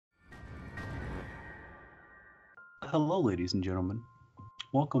Hello, ladies and gentlemen.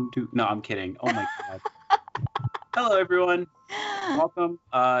 Welcome to. No, I'm kidding. Oh my god. Hello, everyone. Welcome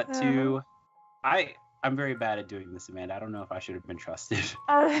to. I'm very bad at doing this, Amanda. I don't know if I should have been trusted.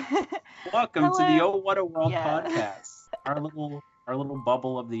 Uh, Welcome to the hello. Oh What a World Yeah. podcast. Our little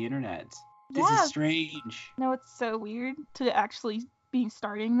bubble of the internet. This is Yeah. strange. No, it's so weird to actually be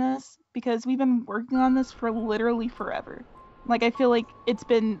starting this because we've been working on this for literally forever. Like, I feel like it's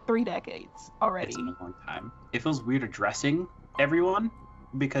been 3 decades already. It's been a long time. It feels weird addressing everyone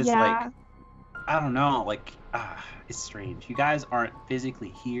because, Yeah. I don't know, it's strange. You guys aren't physically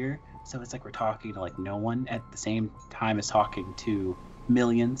here, so it's like we're talking to no one at the same time as talking to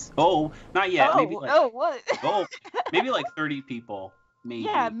millions. Oh, not yet. What? Maybe 30 people, maybe.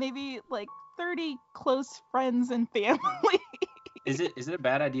 Yeah, maybe 30 close friends and family. Is it a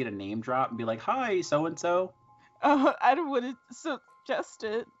bad idea to name drop and be like, "Hi, so and so"? I don't want to suggest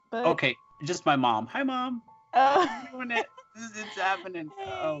it, but Okay, just my mom. Hi, mom. I'm doing it. It's happening.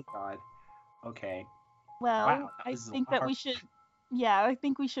 Oh God. Okay. Well, Wow. I This is a think lot that we harder. should, yeah, I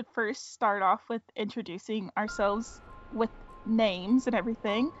think we should first start off with introducing ourselves with names and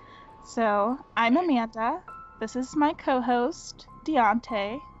everything. So, I'm Okay. Amanda. This is my co-host,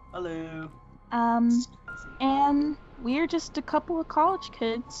 Deonte. Hello. And we're just a couple of college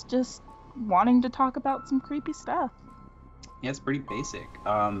kids just wanting to talk about some creepy stuff. Yeah, it's pretty basic.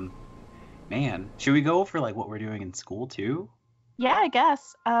 Man, should we go over what we're doing in school too? Yeah, I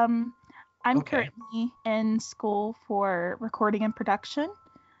guess. I'm Okay. currently in school for recording and production.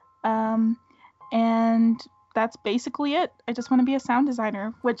 And that's basically it. I just want to be a sound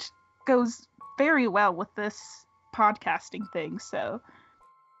designer, which goes very well with this podcasting thing. So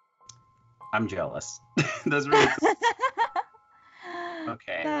I'm jealous. That's really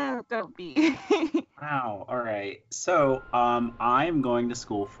okay. No, don't be. Wow. All right. So, I'm going to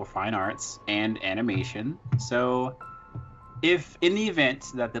school for fine arts and animation. So, if in the event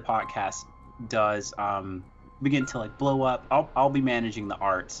that the podcast does begin to blow up, I'll be managing the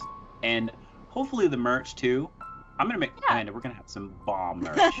art and hopefully the merch too. I'm gonna make Yeah. Amanda. We're gonna have some bomb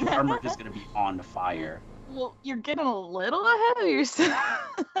merch. Our merch is gonna be on fire. Well, you're getting a little ahead of yourself.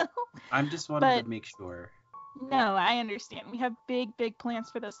 I'm just wanted But to make sure. no, I understand. We have big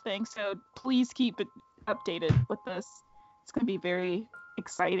plans for this thing, so please keep it updated with this. It's going to be very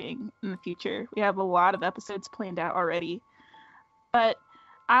exciting in the future. We have a lot of episodes planned out already. But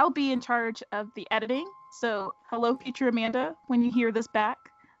I'll be in charge of the editing. So, hello, future Amanda, when you hear this back.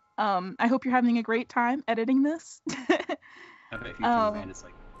 I hope you're having a great time editing this. I bet future Amanda's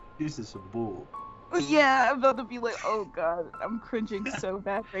like, this is some bull. Yeah, I'm about to be like, oh god, I'm cringing so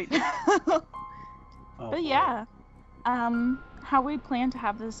bad right now. Oh, But boy. yeah, how we plan to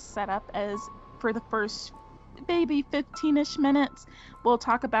have this set up is for the first maybe 15-ish minutes, we'll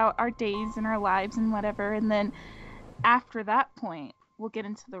talk about our days and our lives and whatever, and then after that point, we'll get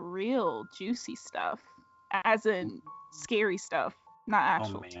into the real juicy stuff, as in scary stuff, not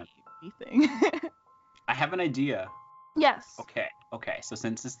actual man. TV thing. I have an idea. Yes. Okay. So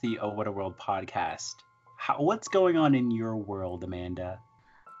since it's the Oh What a World podcast, what's going on in your world, Amanda?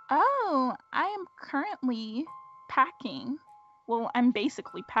 Oh, I am currently packing. Well, I'm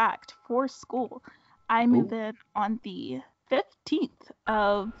basically packed for school. I move in on the 15th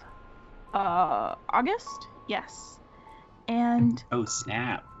of August. Yes. And Oh,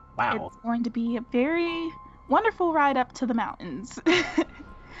 snap. Wow. it's going to be a very wonderful ride up to the mountains.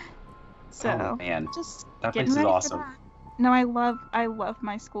 So, oh, man. just That getting place is ready awesome. for that. No, I love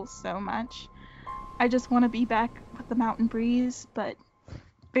my school so much. I just want to be back with the mountain breeze, but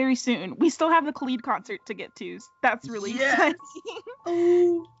very soon. We still have the Khalid concert to get to. So that's really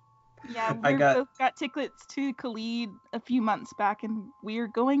exciting. Yeah, we both got tickets to Khalid a few months back, and we're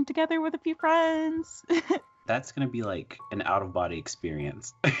going together with a few friends. That's going to be an out-of-body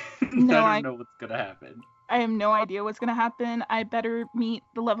experience. No, I don't know what's going to happen. I have no idea what's going to happen. I better meet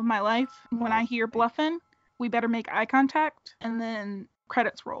the love of my life. When I hear bluffing, we better make eye contact, and then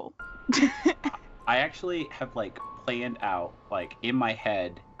credits roll. I actually have planned out in my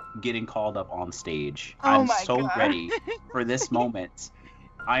head getting called up on stage. I'm so ready for this moment.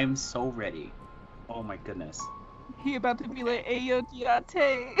 I'm so ready. Oh my goodness. He about to be like, "Ayo,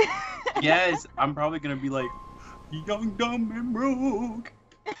 Deonte." Yes, I'm probably gonna be like, young, dumb, and broke.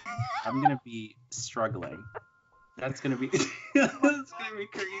 I'm gonna be struggling. That's gonna be that's gonna be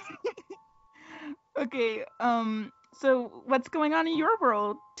crazy. Okay, so what's going on in your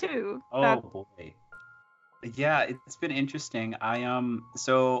world too? Oh boy. Yeah, it's been interesting.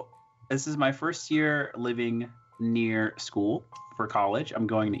 So this is my first year living near school for college. I'm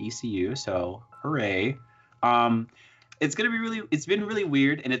going to ECU, so hooray. it's been really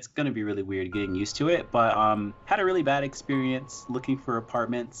weird, and it's gonna be really weird getting used to it. But had a really bad experience looking for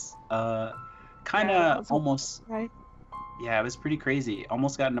apartments. Kind Yeah, it of was almost. right. Yeah, it was pretty crazy.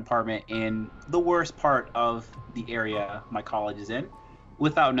 Almost got an apartment in the worst part of the area my college is in,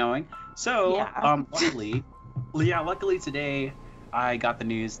 without knowing. So, Yeah. luckily today I got the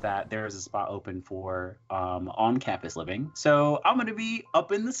news that there is a spot open for on-campus living. So I'm gonna be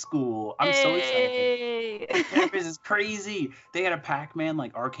up in the school. I'm so excited. Hey! Campus is crazy. They had a Pac-Man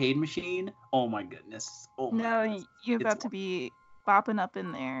like arcade machine. Oh my goodness. Oh my No, goodness. you're It's about to be bopping up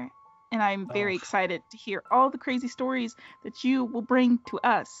in there. And I'm oh very excited to hear all the crazy stories that you will bring to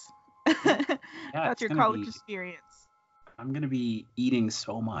us yeah, yeah. about It's your gonna college be. experience. I'm gonna be eating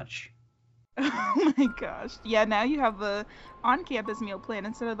so much. Oh my gosh. Yeah, now you have the on-campus meal plan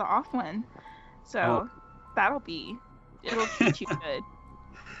instead of the off one. Oh, So it'll treat you good. I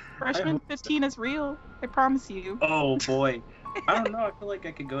Freshman hope so. 15 is real. I promise you. Oh boy. I don't know. I feel like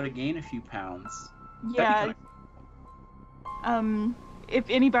I could go to gain a few pounds. That'd be kind Yeah, of. um, if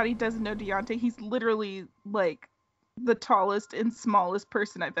anybody doesn't know Deonte, he's literally like the tallest and smallest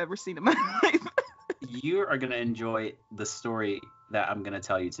person I've ever seen in my life. You are gonna enjoy the story that I'm gonna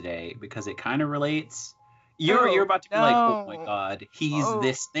tell you today because it kind of relates. You're Oh about to be like, oh my no. god, he's Oh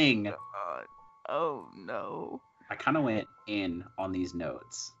this thing. god. Oh no. I kind of went in on these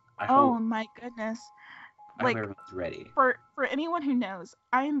notes. Oh my goodness. I hope Like everyone's ready. for anyone who knows,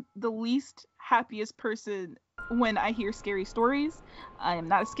 I'm the least happiest person when I hear scary stories. I am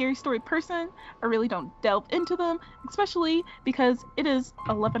not a scary story person. I really don't delve into them, especially because it is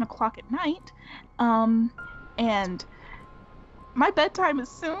 11 o'clock at night. Um, and my bedtime is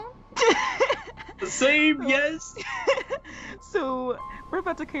soon. The same, So, yes. so we're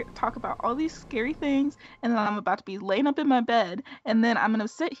about to talk about all these scary things, and then I'm about to be laying up in my bed, and then I'm gonna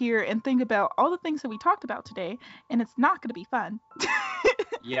sit here and think about all the things that we talked about today, and it's not gonna be fun.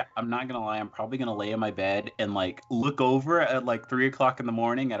 Yeah, I'm not gonna lie. I'm probably gonna lay in my bed and like look over at like 3 o'clock in the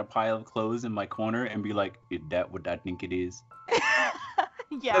morning at a pile of clothes in my corner and be like, "Is that what I think it is?"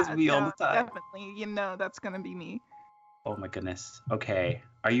 That's Yeah, me all no, the time. definitely. You know, that's gonna be me. Oh my goodness. Okay,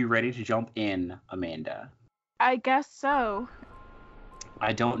 are you ready to jump in, Amanda? I guess so.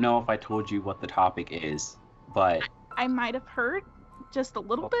 I don't know if I told you what the topic is, but I might have heard just a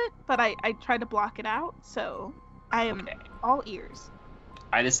little bit, but I tried to block it out, so I am okay. all ears.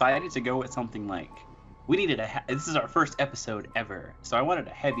 I decided to go with something like we needed this is our first episode ever, so I wanted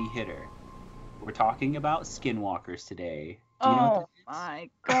a heavy hitter. We're talking about skinwalkers today. Do you know what Oh my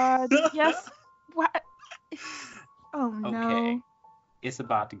god. that is? Yes. What? Oh Okay, no. it's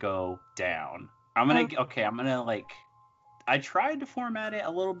about to go down. Oh, I'm gonna like I tried to format it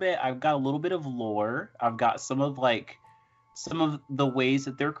a little bit. I've got a little bit of lore. I've got some of the ways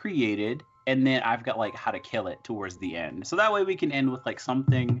that they're created, and then I've got like how to kill it towards the end. So that way we can end with like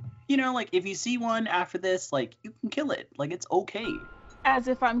something, like if you see one after this, like you can kill it. Like it's okay. as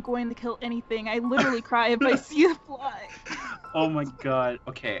if I'm going to kill anything. I literally cry if I see a fly. Oh my god.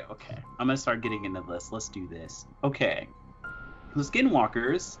 Okay. I'm gonna start getting into this. Let's do this. Okay. The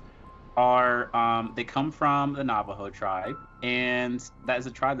skinwalkers they come from the Navajo tribe, and that is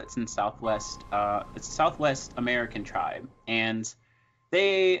a tribe that's in southwest it's a Southwest American tribe, and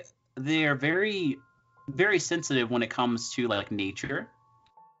they're very very sensitive when it comes to like nature,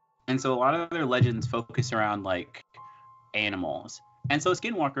 and so a lot of their legends focus around like animals, and so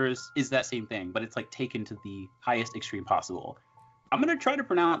skinwalkers is that same thing, but it's like taken to the highest extreme possible. I'm gonna try to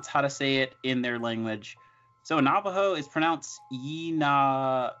pronounce how to say it in their language. So Navajo is pronounced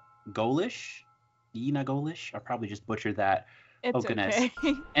Golish. I probably just butchered that. Oh It's goodness.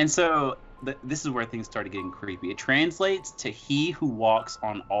 okay. And so this is where things started getting creepy. It translates to "he who walks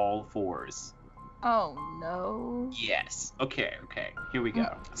on all fours." Oh no. Yes. Okay. Here we go.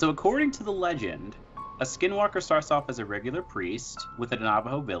 So according to the legend, a skinwalker starts off as a regular priest with a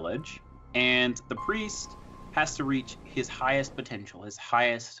Navajo village, and the priest has to reach his highest potential, his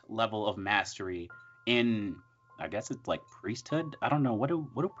highest level of mastery in, I guess it's like priesthood. I don't know, what do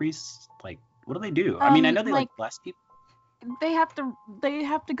priests like, what do they do? I mean, I know they like bless people. They have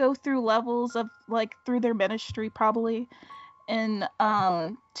to go through levels of like through their ministry probably, and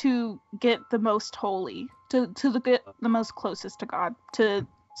to get the most holy, to get the most closest to God, to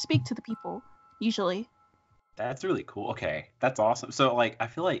speak to the people usually. That's really cool. Okay, that's awesome. So like I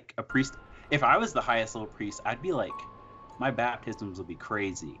feel like a priest, if I was the highest level priest, I'd be like, my baptisms would be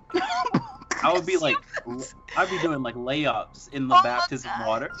crazy. I would be like, I'd be doing like layups in the baptism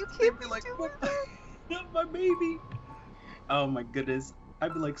water. You can't be like, my baby. Oh my goodness.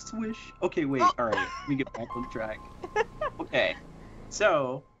 I'd be like, swish. Okay, wait. All right, let me get back on track. Okay,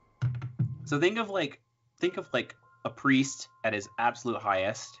 so think of like a priest at his absolute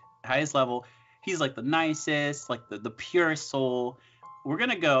highest level. He's like the nicest, like the purest soul. We're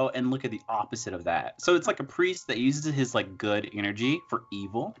gonna go and look at the opposite of that. So it's like a priest that uses his like good energy for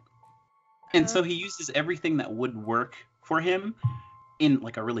evil. And so he uses everything that would work for him in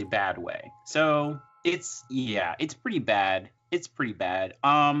like a really bad way. So it's pretty bad. It's pretty bad.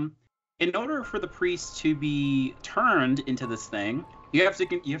 In order for the priest to be turned into this thing, you have to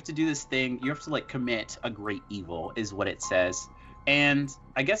do this thing. You have to like commit a great evil, is what it says. And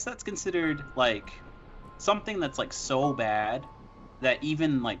I guess that's considered like something that's like so bad that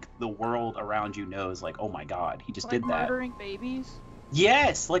even like the world around you knows, like, oh my god, he just did that. Like murdering babies?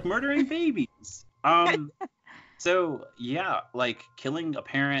 Yes, like murdering babies. So yeah, like killing a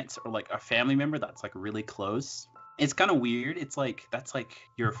parent or like a family member that's like really close. It's kind of weird. It's like that's like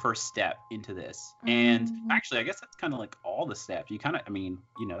your first step into this. And actually, I guess that's kind of like all the steps. You kind of, I mean,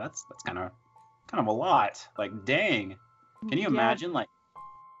 you know, that's kind of a lot. Like, dang. Can you imagine? Like,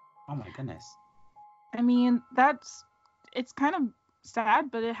 oh my goodness. I mean, it's kind of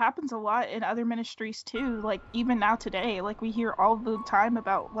sad, but it happens a lot in other ministries too. Like even now today, like we hear all the time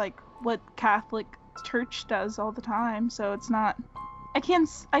about like what Catholic Church does all the time. So it's not. I can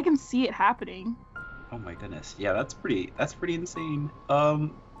see it happening. Oh my goodness. Yeah, that's pretty insane.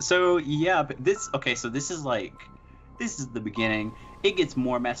 So yeah, but this is the beginning. It gets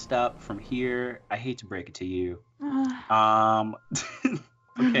more messed up from here. I hate to break it to you.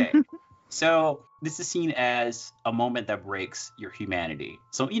 Okay. So this is seen as a moment that breaks your humanity.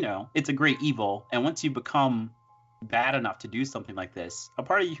 So, you know, it's a great evil, and once you become bad enough to do something like this, a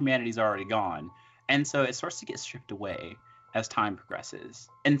part of your humanity is already gone. And so it starts to get stripped away as time progresses.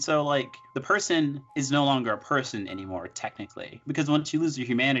 And so, like, the person is no longer a person anymore, technically. Because once you lose your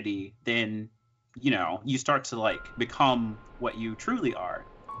humanity, then, you know, you start to, like, become what you truly are.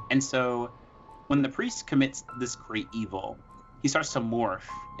 And so when the priest commits this great evil, he starts to morph,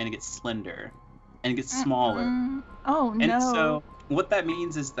 and it gets slender, and it gets smaller. Oh, no. And so what that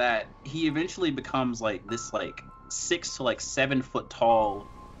means is that he eventually becomes, like, this, like, 6 to, like, 7 foot tall,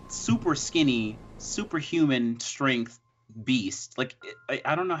 super skinny, superhuman strength beast. Like,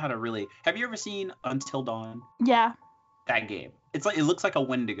 I don't know how to really... Have you ever seen Until Dawn? Yeah. That game. It's like, it looks like a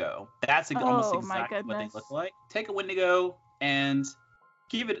Wendigo. That's almost exactly what they look like. Take a Wendigo and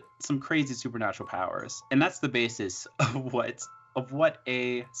give it some crazy supernatural powers, and that's the basis of what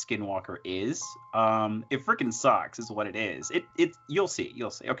a skinwalker is. It freaking sucks is what it is. It you'll see.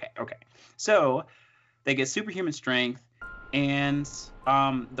 Okay. So they get superhuman strength, and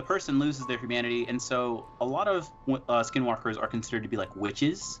the person loses their humanity, and so a lot of skinwalkers are considered to be like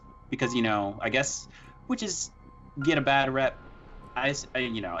witches, because, you know, I guess witches get a bad rep. If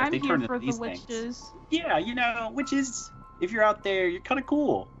they turn into these things. Yeah, you know, witches. If you're out there, you're kind of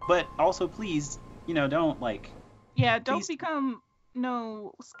cool, but also please, you know, don't like. Yeah, don't become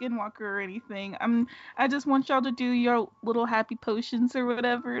no skinwalker or anything. I just want y'all to do your little happy potions or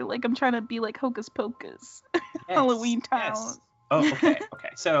whatever. Like, I'm trying to be like Hocus Pocus. Yes, Halloween Town. Yes. Oh, okay.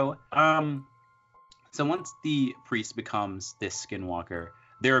 So once the priest becomes this skinwalker,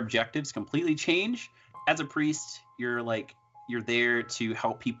 their objectives completely change. As a priest, you're there to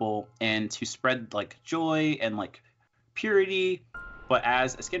help people and to spread like joy and like purity, but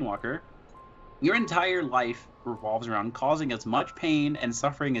as a skinwalker, your entire life revolves around causing as much pain and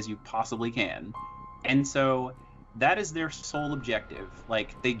suffering as you possibly can. And so that is their sole objective.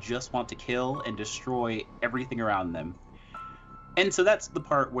 Like, they just want to kill and destroy everything around them. And so that's the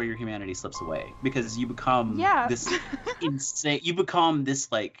part where your humanity slips away, because you become this insane, you become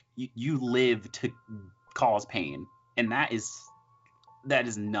this, like, you live to cause pain, and that is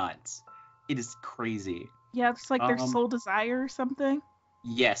nuts. It is crazy. Yeah, it's like their sole desire or something.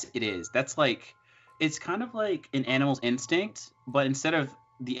 Yes, it is. That's like, it's kind of like an animal's instinct, but instead of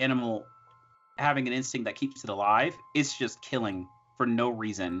the animal having an instinct that keeps it alive, it's just killing for no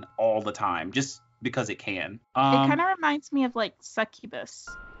reason all the time, just because it can. It kind of reminds me of like succubus.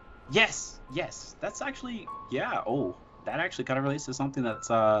 Yes. That's actually, yeah. Oh, that actually kind of relates to something that's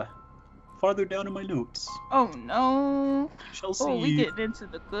farther down in my notes. Oh no. Shall see. Oh, we getting into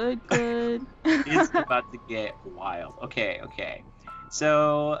the good. It's about to get wild. Okay.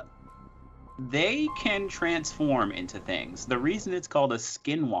 So they can transform into things. The reason it's called a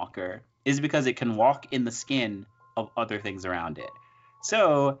skinwalker is because it can walk in the skin of other things around it.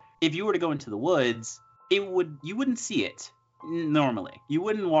 So if you were to go into the woods, you wouldn't see it normally. You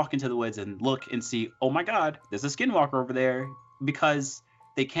wouldn't walk into the woods and look and see, oh my god, there's a skinwalker over there, because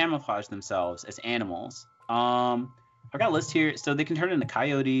they camouflage themselves as animals. I've got a list here. So they can turn into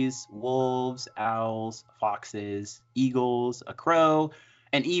coyotes, wolves, owls, foxes, eagles, a crow,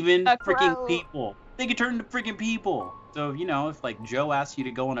 And even A freaking crow. people. They can turn into freaking people. So, if like Joe asks you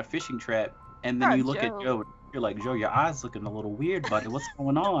to go on a fishing trip and then Not you look at Joe. Joe, you're like, Joe, your eyes looking a little weird, buddy. What's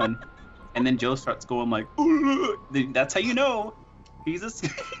going on? And then Joe starts going like, "Ugh." That's how you know he's a.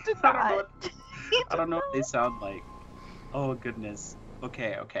 Did I don't know. not. I don't know what they sound like. Oh goodness.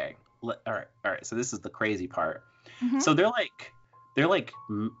 Okay. All right. So this is the crazy part. Mhm. So they're like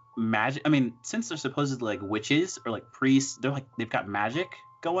magic. I mean, since they're supposedly like witches or like priests, they've got magic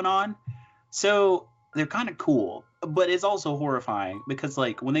going on. So they're kind of cool, but it's also horrifying because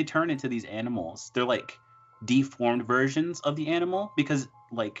like when they turn into these animals, they're like deformed versions of the animal because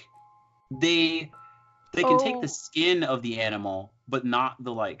like they can take the Oh. skin of the animal, but not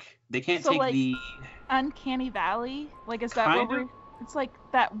the like. They can't So take like the Uncanny Valley? Like, is that what kind of. it's like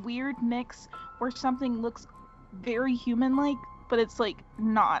that weird mix where something looks very human-like, but it's like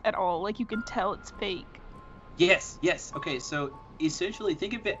not at all. Like you can tell it's fake. Yes. Okay, so essentially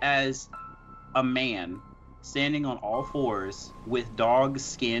think of it as a man standing on all fours with dog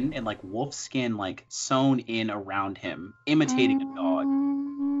skin and like wolf skin like sewn in around him, imitating a dog.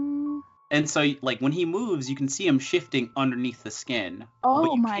 And so like when he moves, you can see him shifting underneath the skin. Oh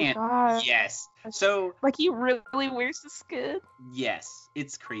But you my can't. god. Yes. So Like he really wears the skin? yes,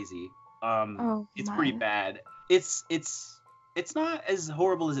 it's crazy. Oh It's my. pretty bad. It's not as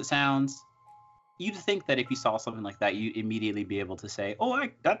horrible as it sounds. You'd think that if you saw something like that, you'd immediately be able to say, "Oh,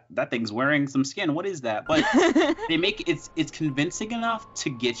 that thing's wearing some skin. What is that?" But they make it's convincing enough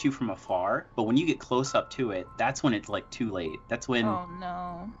to get you from afar. But when you get close up to it, that's when it's like too late. That's when. Oh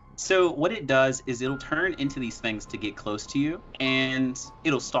no. So what it does is it'll turn into these things to get close to you, and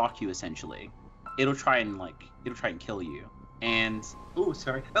it'll stalk you essentially. It'll try and kill you. And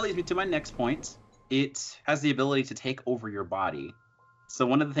sorry, that leads me to my next point. It has the ability to take over your body. So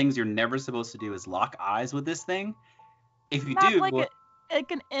one of the things you're never supposed to do is lock eyes with this thing. If you Not do,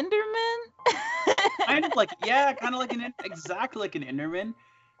 like an Enderman? kind of like exactly like an Enderman.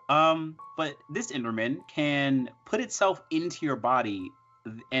 But this Enderman can put itself into your body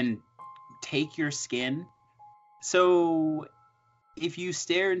and take your skin. So if you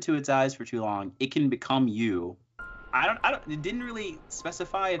stare into its eyes for too long, it can become you. I don't. It didn't really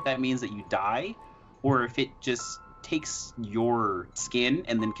specify if that means that you die, or if it just takes your skin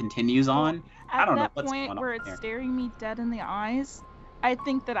and then continues on. I At don't know that what's point going where on it's there. staring me dead in the eyes, I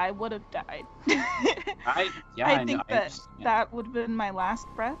think that I would have died. I I know. think I that understand. that would have been my last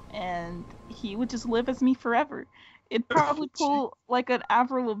breath, and he would just live as me forever. It'd Oh, probably pull like an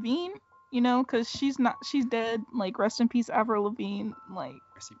Avril Lavigne, because she's dead. Like rest in peace, Avril Lavigne. Like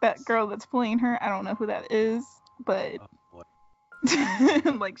that girl that's playing her, I don't know who that is, but Oh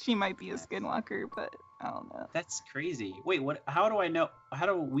boy, like she might be a skinwalker, but I don't know. that's crazy. Wait, what? How do I know? How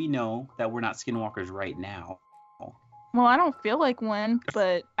do we know that we're not skinwalkers right now? Well, I don't feel like one,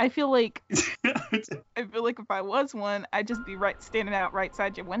 but I feel like if I was one, I'd just be standing out right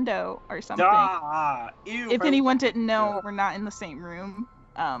side your window or something. Ew, If I anyone looked at didn't you. know, we're not in the same room.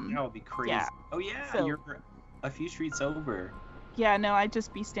 That would be crazy. Yeah. Oh yeah, So- you're a few streets over. Yeah, no, I'd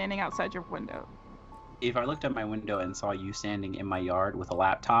just be standing outside your window. If I looked out my window and saw you standing in my yard with a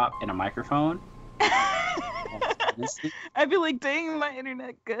laptop and a microphone, honestly, I'd be like, dang, my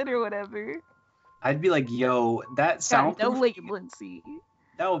internet good or whatever. I'd be like, yo, that Got soundproof, no latency.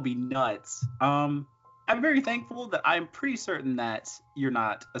 that would be nuts. I'm very thankful that I'm pretty certain that you're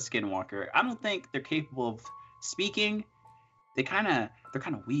not a skinwalker. I don't think they're capable of speaking. They're kind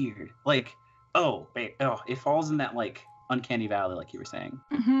of weird. Like, it falls in that like uncanny valley, like you were saying.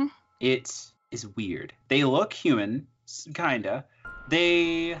 Mm-hmm. It is weird. They look human, kinda.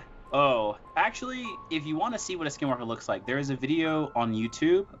 Actually, if you want to see what a skinwalker looks like, there is a video on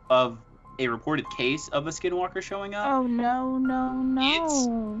YouTube of a reported case of a skinwalker showing up. Oh no.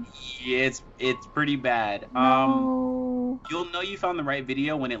 It's pretty bad. No. You'll know you found the right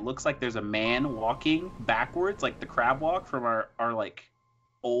video when it looks like there's a man walking backwards, like the crab walk from our like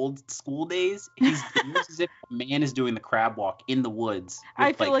old school days. It looks as if a man is doing the crab walk in the woods.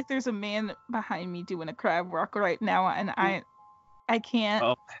 I feel like there's a man behind me doing a crab walk right now, and I can't.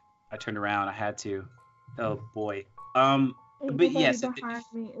 Oh, I turned around. I had to. Oh boy. But yes, behind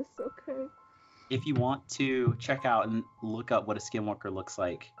me. It's okay. if you want to check out and look up what a skinwalker looks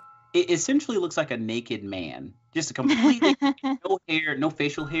like, it essentially looks like a naked man. Just a completely no hair, no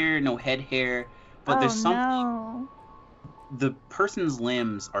facial hair, no head hair. But there's something. No. The person's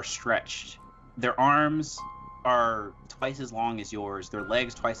limbs are stretched. Their arms are twice as long as yours. Their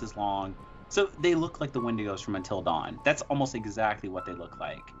legs twice as long. So they look like the Wendigos from Until Dawn. That's almost exactly what they look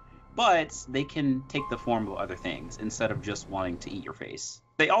like. But they can take the form of other things instead of just wanting to eat your face.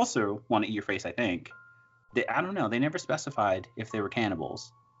 They also want to eat your face, I think. I don't know. They never specified if they were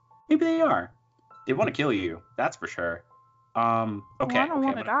cannibals. Maybe they are. They want to kill you. That's for sure. Well, I Okay. don't Okay.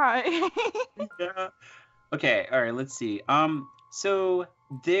 want to die. Yeah. Okay. All right. Let's see. So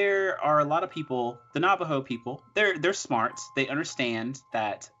there are a lot of people. The Navajo people. They're smart. They understand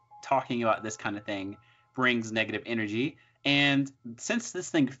that talking about this kind of thing brings negative energy, and since this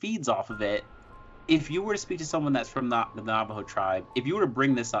thing feeds off of it, if you were to speak to someone that's from the Navajo tribe, if you were to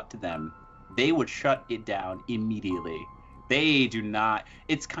bring this up to them, they would shut it down immediately. They do not.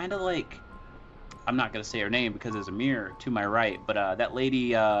 It's kind of like, I'm not gonna say her name because there's a mirror to my right, but that lady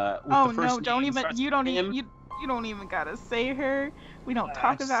with the Oh no, first don't name even starts you with don't M. you don't even gotta say her. We don't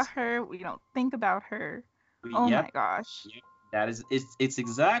talk about her. We don't think about her. Oh my Yep, gosh. yep. That is, it's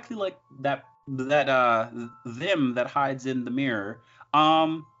exactly like them that hides in the mirror.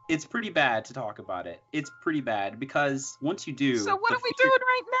 It's pretty bad to talk about it. It's pretty bad because once you So do, what the are we fear. doing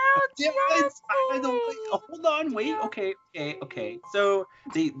right Yeah, now? it's I don't wait. Jesse? Oh, hold on, wait. Yeah. Okay. So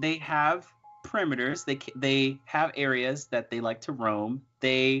they have perimeters. They have areas that they like to roam.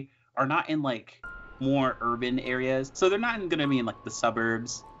 They are not in like more urban areas, so they're not gonna be in like the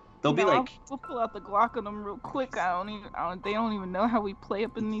suburbs. They'll be like, We'll pull out the Glock on them real quick. They don't even know how we play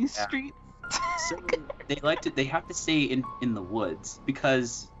up in these yeah. streets. So they have to stay in the woods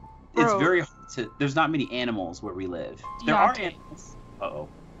because it's Bro, very hard to. There's not many animals where we live. There are Deonte, animals. Uh-oh.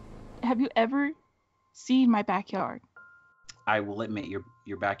 have you ever seen my backyard? I will admit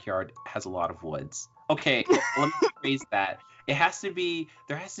your backyard has a lot of woods. Okay, let me rephrase that. There has to be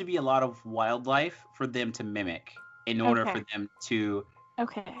a lot of wildlife for them to mimic in order Okay. for them to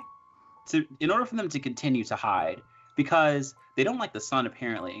Okay. in order for them to continue to hide because they don't like the sun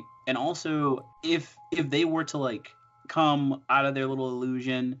apparently. And also if they were to like come out of their little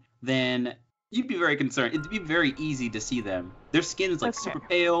illusion, then you'd be very concerned. It'd be very easy to see them. Their skin's like Okay. super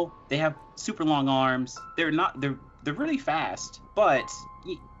pale. They have super long arms. They're really fast. But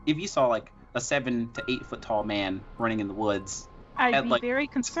if you saw like a 7 to 8 foot tall man running in the woods I'd at be like very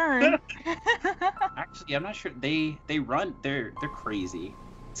concerned. actually I'm not sure they run they're crazy.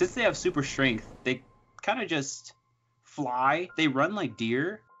 Since they have super strength, they kind of just fly. They run like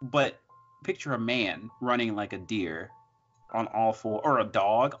deer, but picture a man running like a deer on all four, or a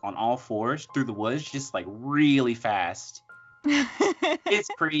dog on all fours through the woods, just like really fast. It's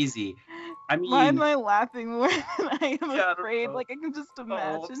crazy. I Why am mean, I laughing more than I am yeah, I don't afraid? know. Like I can just Oh,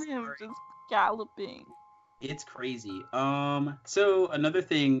 imagine I'm him sorry. just galloping. It's crazy. So another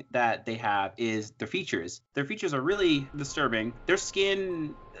thing that they have is their features. Their features are really disturbing. Their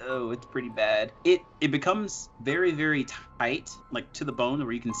skin, oh, it's pretty bad. It becomes very, very tight, like to the bone,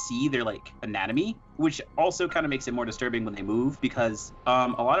 where you can see their like anatomy, which also kind of makes it more disturbing when they move because a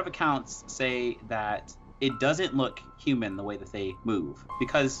lot of accounts say that it doesn't look human the way that they move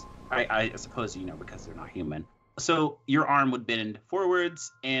because I suppose because they're not human. So your arm would bend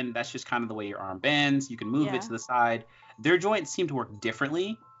forwards, and that's just kind of the way your arm bends. You can move it Yeah. to the side. Their joints seem to work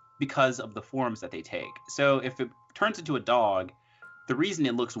differently because of the forms that they take. So if it turns into a dog, the reason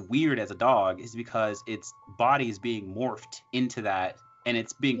it looks weird as a dog is because its body is being morphed into that, and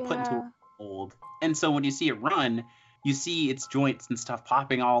it's being put into a Yeah. mold. And so when you see it run, you see its joints and stuff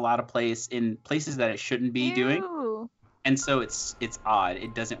popping all out of place in places that it shouldn't be doing. Ew. And so it's odd.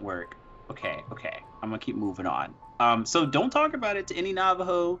 It doesn't work. Okay. I'm gonna keep moving on. So don't talk about it to any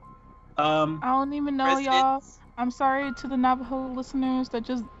Navajo um I don't even know, y'all. residents. I'm sorry to the Navajo listeners that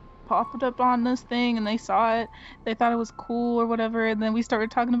just popped up on this thing and they saw it. They thought it was cool or whatever, and then we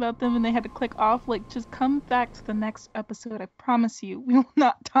started talking about them and they had to click off. Like, just come back to the next episode. I promise you, we will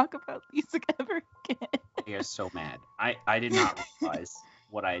not talk about these ever again. They are so mad. I did not realize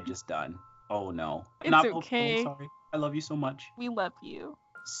what I had just done. Oh no. It's Navajo people, I'm okay. sorry. I love you so much. We love you.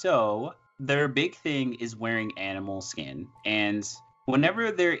 So their big thing is wearing animal skin, and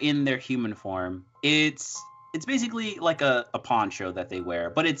whenever they're in their human form, it's basically like a poncho that they wear,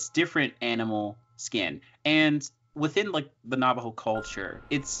 but it's different animal skin. And within like the Navajo culture,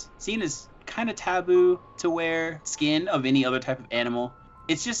 it's seen as kind of taboo to wear skin of any other type of animal.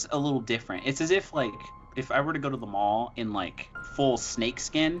 It's just a little different. It's as if like if I were to go to the mall in like full snake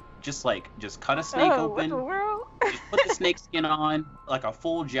skin, just cut a snake Oh, what the open, world? just put the snake skin on, like a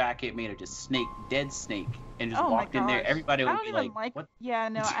full jacket made of just dead snake, and just Oh my walked in there. gosh. Everybody I would don't be even like, like "What?" yeah,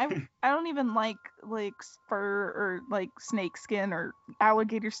 no, I don't even like fur or like snake skin or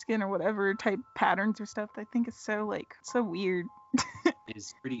alligator skin or whatever type patterns or stuff. I think it's so weird.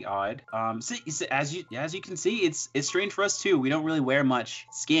 Is pretty odd. So as you can see, it's strange for us too. We don't really wear much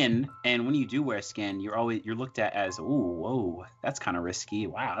skin, and when you do wear skin, you're looked at as, ooh, whoa, that's kind of risky.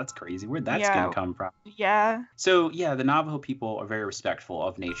 Wow, that's crazy. Where'd that skin Yeah. come from? Yeah. So yeah, the Navajo people are very respectful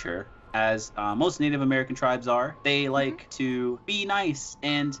of nature. as most Native American tribes are. They Mm-hmm. like to be nice,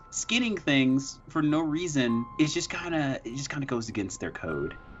 and skinning things for no reason is just kind of goes against their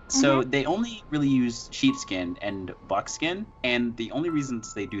code. So Mm-hmm. they only really use sheepskin and buckskin, and the only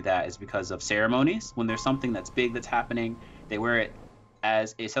reasons they do that is because of ceremonies. When there's something that's big that's happening, they wear it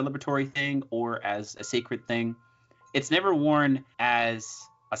as a celebratory thing or as a sacred thing. It's never worn as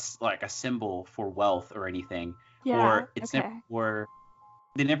like a symbol for wealth or anything, Yeah. or it's never Okay. wore.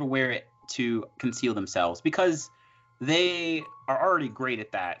 They never wear it to conceal themselves because they are already great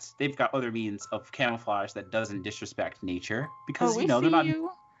at that. They've got other means of camouflage that doesn't disrespect nature Oh, because we they're see not you.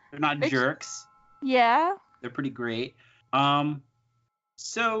 It's, jerks. yeah. They're pretty great. Um,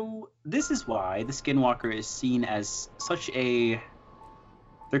 so this is why the Skinwalker is seen as such a.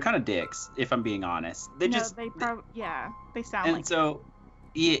 They're kind of dicks, if I'm being honest. They No, just they probably. Yeah, they sound and like it. so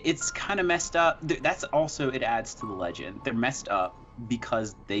yeah, it's kind of messed up. That's also it adds to the legend. They're messed up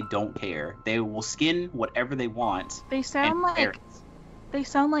because they don't care. They will skin whatever they want They and sound wear like it. they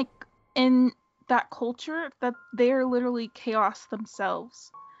sound like in that culture that they're literally chaos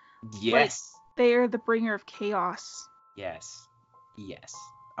themselves. Like Yes, they're the bringer of chaos. yes, yes.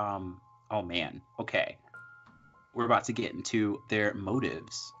 Oh man. Okay, we're about to get into their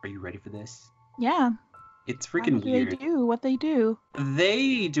motives. Are you ready for this? Yeah. It's Why freaking do they weird. do what they do?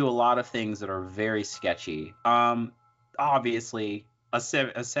 They do a lot of things that are very sketchy. Obviously, a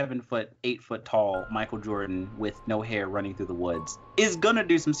 7 foot, 8 foot tall Michael Jordan with no hair running through the woods is gonna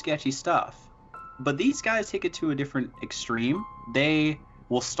do some sketchy stuff. But these guys take it to a different extreme. They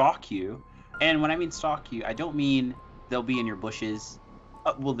will stalk you, and when I mean stalk you, I don't mean they'll be in your bushes.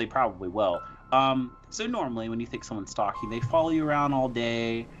 Well, they probably will. So normally when you think someone's stalking, they follow you around all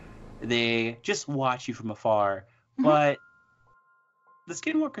day. They just watch you from afar. Mhm. But the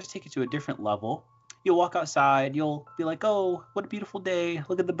skinwalkers take it to a different level. You'll walk outside, you'll be like, oh, what a beautiful day,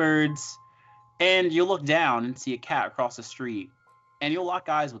 look at the birds. And you'll look down and see a cat across the street, and you'll lock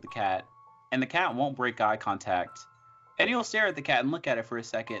eyes with the cat, and the cat won't break eye contact. And you'll stare at the cat and look at it for a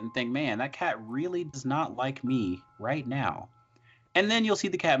second and think, man, that cat really does not like me right now. And then you'll see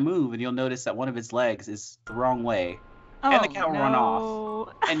the cat move, and you'll notice that one of its legs is the wrong way, and the Oh cat will run off,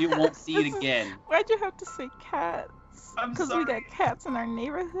 no. and you won't see it This is again. why'd you have to say cats? I'm Because we got sorry. cats in our We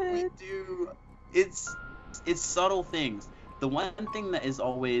neighborhood. do. It's subtle things. The one thing that is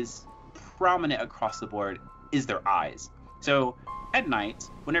always prominent across the board is their eyes. So at night,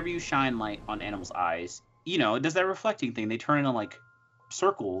 whenever you shine light on animals' eyes, it does that reflecting thing. They turn into like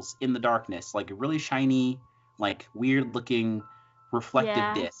circles in the darkness, like really shiny, like weird looking reflective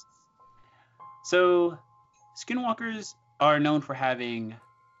Yeah. discs. So skinwalkers are known for having,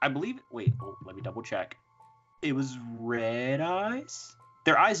 I believe. Wait, let me double check. It was red eyes.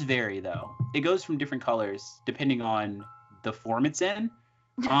 Their eyes vary though. It goes from different colors depending on the form it's in.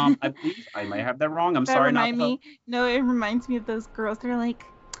 I believe I might have that wrong. I'm That sorry, not remind the. me. No, it reminds me of those girls. They're like,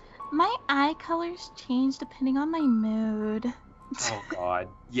 my eye colors change depending on my mood. Oh God,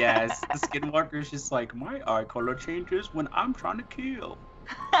 yes. The skinwalker is just like my eye color changes when I'm trying to kill.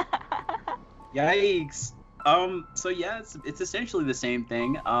 Yikes. So yeah, it's essentially the same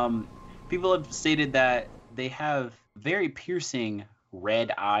thing. People have stated that they have very piercing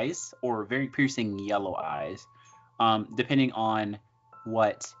red eyes or very piercing yellow eyes, depending on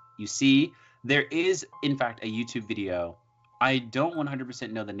what you see. There is, in fact, a YouTube video. I don't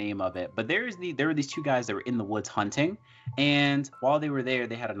 100% know the name of it, but there were these two guys that were in the woods hunting, and while they were there,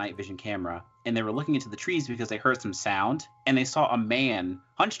 they had a night vision camera, and they were looking into the trees because they heard some sound, and they saw a man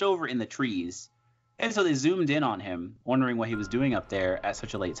hunched over in the trees. And so they zoomed in on him, wondering what he was doing up there at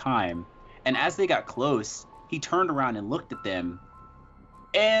such a late time. And as they got close, he turned around and looked at them,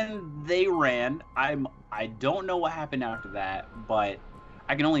 and they ran. I don't know what happened after that, but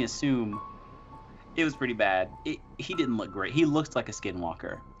I can only assume it was pretty bad. He didn't look great. He looked like a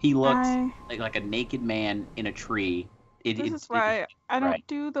skinwalker. He looked I. like a naked man in a tree. This is It why I right. don't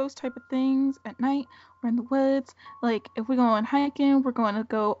do those type of things at night or in the woods. Like if we're going hiking, we're going to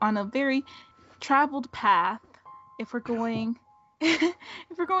go on a very traveled path. If we're going, if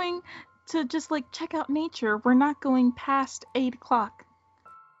we're going to just like check out nature, we're not going past 8 o'clock.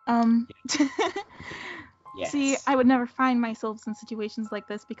 See, Yes. I would never find myself in situations like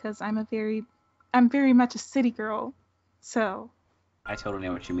this because I'm very much a city girl. So I totally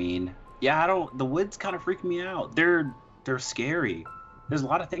know what you mean. Yeah, I don't. The woods kind of freak me out. They're scary. There's a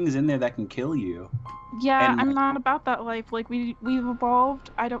lot of things in there that can kill you. yeah, And I'm not about that life. Like we've evolved.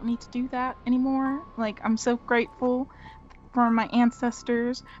 I don't need to do that anymore. Like I'm so grateful for my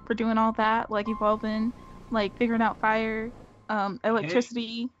ancestors for doing all that, like evolving, like figuring out fire, hey,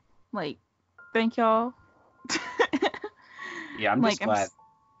 electricity. Like thank y'all. yeah, I'm Like just glad.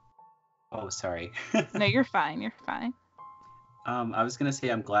 Oh, sorry. No, you're fine. You're fine. I was gonna say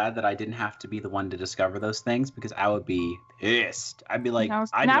I'm glad that I didn't have to be the one to discover those things because I would be pissed. I'd be like, No,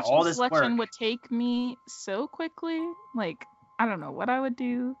 I did natural all this selection work. would take me so quickly. Like, I don't know what I would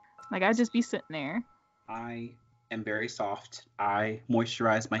do. Like, I'd just be sitting there. I am very soft. I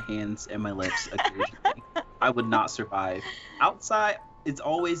moisturize my hands and my lips occasionally. I would not survive. Outside, it's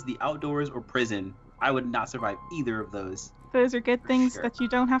always the outdoors or prison. I would not survive either of those. Those are good For things sure. that you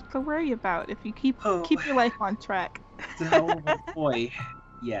don't have to worry about if you keep Oh, your life on track. oh boy.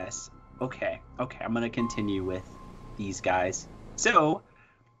 Yes. Okay. I'm gonna continue with these guys. So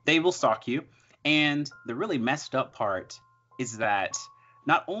they will stalk you, and the really messed up part is that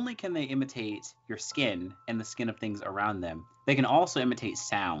not only can they imitate your skin and the skin of things around them, they can also imitate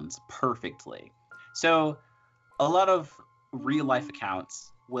sounds perfectly. So a lot of real life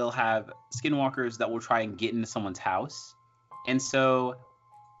accounts will have skinwalkers that will try and get into someone's house. And so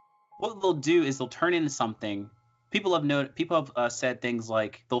what they'll do is they'll turn into something. People have said things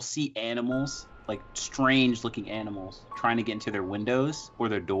like they'll see animals, like strange looking animals, trying to get into their windows or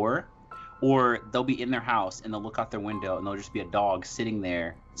their door, or they'll be in their house and they'll look out their window and there'll just be a dog sitting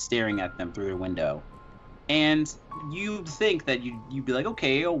there staring at them through their window. And you'd think that you'd be like,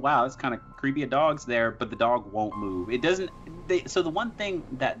 okay, oh wow, it's kind of creepy. A dog's there, but the dog won't move. It doesn't. So the one thing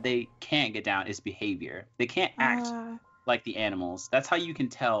that they can't get down is behavior. They can't act like the animals. That's how you can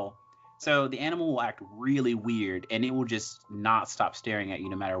tell. So the animal will act really weird, and it will just not stop staring at you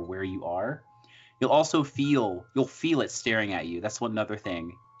no matter where you are. You'll feel it staring at you. That's one other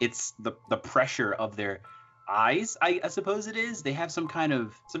thing. It's the pressure of their eyes, I suppose it is. They have some kind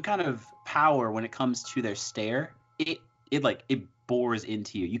of power when it comes to their stare. It bores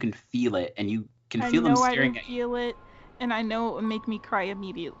into you. You can feel it, and you can feel them staring at you. Feel it, and I know it would make me cry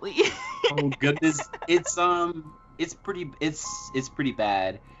immediately. Oh goodness, it's pretty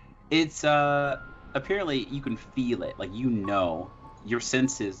bad. It's apparently you can feel it, like your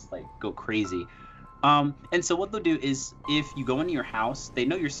senses like go crazy. And so what they'll do is if you go into your house, they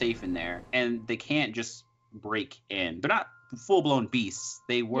know you're safe in there, and they can't just break in. They're not full-blown beasts.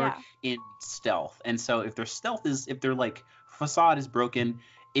 They work in stealth. And so if if their like facade is broken,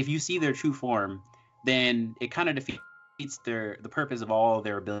 if you see their true form, then it kind of defeats the purpose of all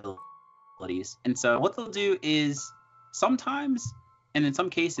their abilities. And so what they'll do is sometimes, and in some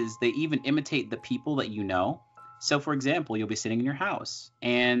cases, they even imitate the people that you know. So for example, you'll be sitting in your house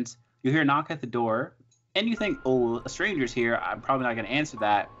and you hear a knock at the door, and you think, oh, a stranger's here. I'm probably not going to answer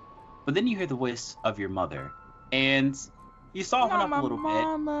that. But then you hear the voice of your mother, and you soften up a little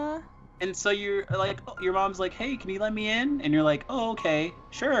bit. And so you're like, oh, your mom's like, hey, can you let me in? And you're like, oh, okay,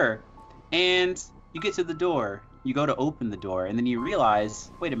 sure. And you get to the door. You go to open the door, and then you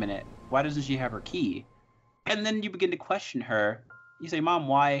realize, wait a minute, why doesn't she have her key? And then you begin to question her. You say, Mom,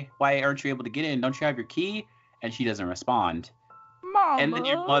 why aren't you able to get in? Don't you have your key? And she doesn't respond. Mama. And then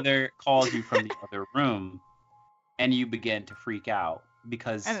your mother calls you from the other room, and you begin to freak out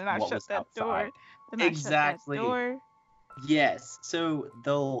because what was outside. Exactly. Shut that door. Yes. So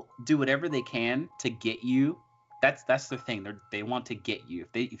they'll do whatever they can to get you. That's their thing. They want to get you.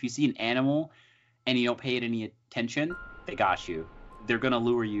 If you see an animal and you don't pay it any attention, they got you. They're gonna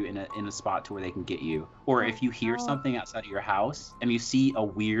lure you in a spot to where they can get you. Or if you hear something outside of your house and you see a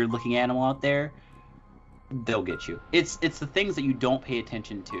weird looking animal out there, they'll get you. It's the things that you don't pay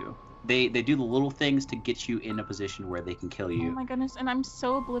attention to. They do the little things to get you in a position where they can kill you. Oh my goodness, and I'm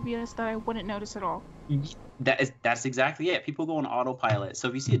so oblivious that I wouldn't notice at all. That's exactly it. People go on autopilot. So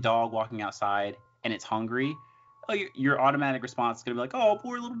if you see a dog walking outside and it's hungry, your automatic response is gonna be like, oh,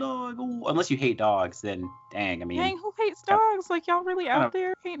 poor little dog. Oh. Unless you hate dogs, then dang, I mean. Dang, who hates dogs? Like, y'all really out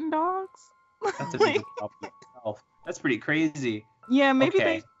there hating dogs? That's a big problem itself. That's pretty crazy. Yeah,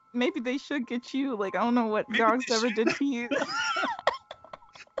 maybe they should get you. Like, I don't know what dogs ever did to you.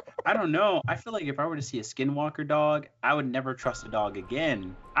 I don't know. I feel like if I were to see a skinwalker dog, I would never trust a dog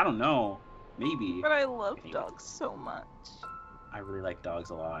again. I don't know. Maybe. But I love dogs so much. I really like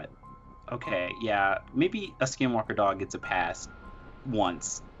dogs a lot. Okay, yeah. Maybe a skinwalker dog gets a pass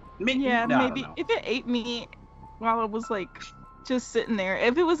once. Maybe. If it ate me while I was, like, just sitting there.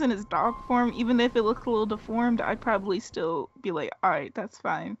 If it was in its dog form, even if it looked a little deformed, I'd probably still be like, alright, that's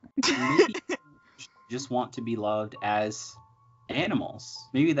fine. Maybe just want to be loved as animals.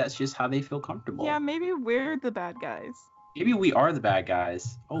 Maybe that's just how they feel comfortable. Yeah, maybe we're the bad guys. Maybe we are the bad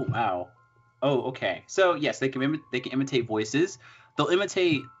guys. Oh wow. Oh, okay. So yes, they can imitate voices. They'll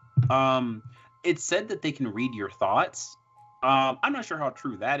imitate. It's said that they can read your thoughts. I'm not sure how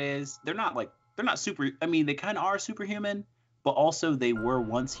true that is. They're not super. I mean, they kind of are superhuman, but also they were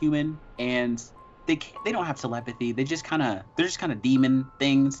once human, and they don't have telepathy. They're just kind of demon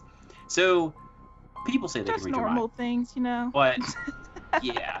things. So people say they Just can read your normal mind, things, you know. but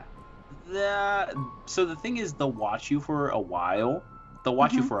yeah. So the thing is, they'll watch you for a while. They'll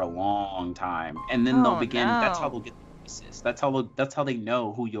watch you Mhm. for a long time, and then they'll Oh begin. That's how no. they'll get the voices. That's how they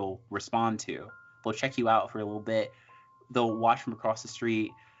know who you'll respond to. They'll check you out for a little bit. They'll watch from across the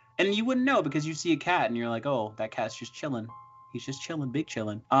street, and you wouldn't know because you see a cat and you're like, oh, that cat's just chilling. He's just chilling, big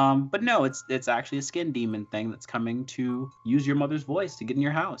chilling. But no, it's actually a skin demon thing that's coming to use your mother's voice to get in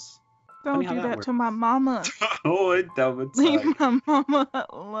your house. Funny Don't how do that that works. to my mama. Oh, it double Leave my mama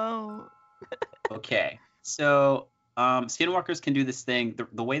alone. Okay, so skinwalkers can do this thing.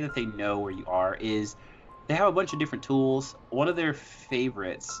 The way that they know where you are is they have a bunch of different tools. One of their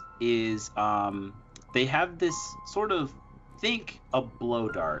favorites is they have this sort of, think a blow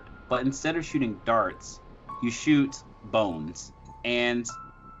dart, but instead of shooting darts, you shoot bones, and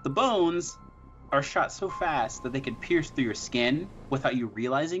the bones are shot so fast that they can pierce through your skin without you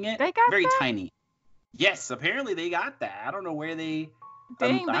realizing it. They got Very that? tiny. Yes, apparently they got that. I don't know where they.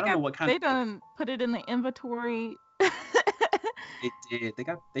 Dang, I don't know what kind they of. done put it in the inventory. It did.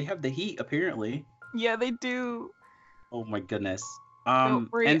 They have the heat apparently. Yeah, they do. Oh my goodness.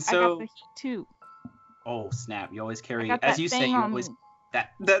 Don't worry, And I got the so, heat too. oh snap, you always I carry, got as that you say, thing you on always me.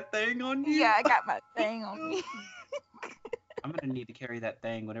 that thing on you. Yeah, I got my thing on me. I'm gonna need to carry that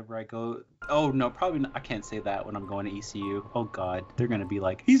thing whenever I go. Oh no, probably not. I can't say that when I'm going to ECU. Oh god, they're gonna be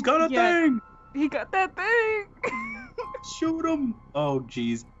like, he's got a Yeah. thing. He got that thing. Shoot him. Oh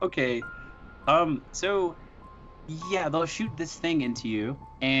jeez. Okay. So yeah, they'll shoot this thing into you,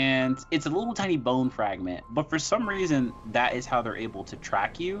 and it's a little tiny bone fragment. But for some reason, that is how they're able to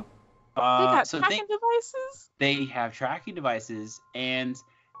track you. They got So tracking devices? they have tracking devices, and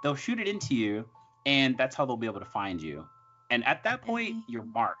they'll shoot it into you, and that's how they'll be able to find you. And at that point, you're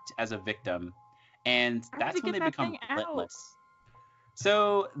marked as a victim, and I need that's to when get they that become thing out. relentless.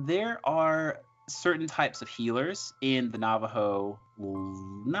 So there are certain types of healers in the Navajo,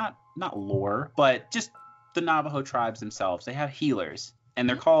 not lore, but just the Navajo tribes themselves. They have healers, and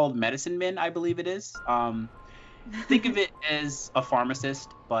they're called medicine men, I believe it is. Think of it as a pharmacist,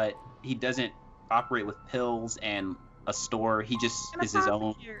 but he doesn't operate with pills and a store. He just An is his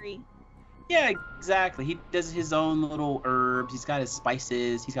own. apothecary. Yeah, exactly. He does his own little herbs. He's got his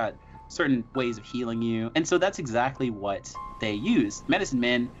spices. He's got certain ways of healing you. And so that's exactly what they use. Medicine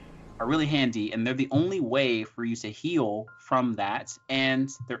men are really handy, and they're the only way for you to heal from that, and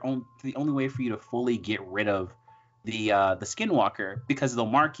the only way for you to fully get rid of the skinwalker, because they'll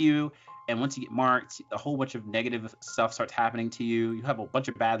mark you, and once you get marked, a whole bunch of negative stuff starts happening to you. You have a bunch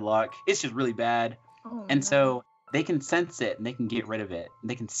of bad luck. It's just really bad. Oh, And no. so they can sense it, and they can get rid of it. And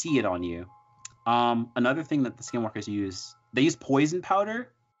they can see it on you. Another thing that the skinwalkers use, they use poison powder.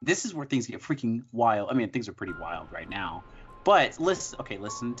 This is where things get freaking wild. I mean, things are pretty wild right now. But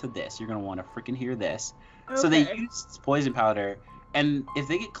listen to this. You're gonna want to freaking hear this. So they Okay. use this poison powder, and if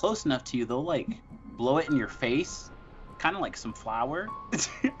they get close enough to you, they'll like blow it in your face, kind of like some flour.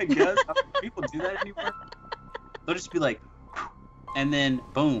 I guess I don't think people do that anymore. They'll just be like, and then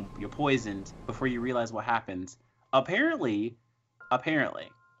boom, you're poisoned before you realize what happens. Apparently, I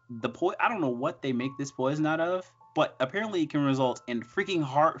don't know what they make this poison out of, but apparently it can result in freaking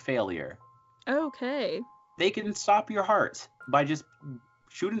heart failure. Okay. They can stop your heart by just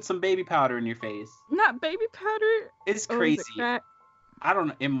shooting some baby powder in your face. Not baby powder. It's Or is crazy. it crack? I don't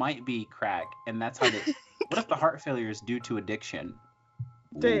know. It might be crack, and that's how they. What if the heart failure is due to addiction?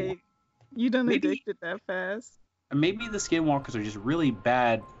 Ooh. Dang. You done Maybe- addicted that fast. Maybe the skinwalkers are just really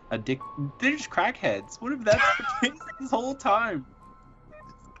bad They're just crackheads. What if that's the case this whole time?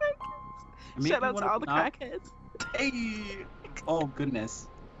 Maybe Shout out one to of all the Nav- crackheads. Hey! Oh goodness.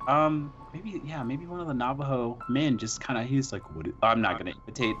 Maybe one of the Navajo men just kind of, he's like, what? I'm not gonna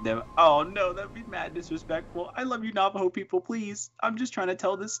imitate them. Oh no, that'd be mad disrespectful. I love you, Navajo people. Please, I'm just trying to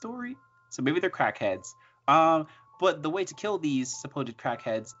tell this story. So maybe they're crackheads. But the way to kill these supposed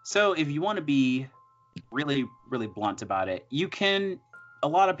crackheads. So if you want to be really, really blunt about it, you can. A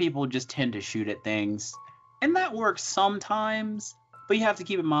lot of people just tend to shoot at things, and that works sometimes. But you have to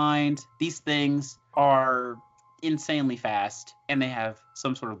keep in mind these things are insanely fast, and they have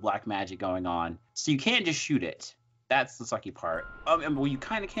some sort of black magic going on. So you can't just shoot it. That's the sucky part. Well, you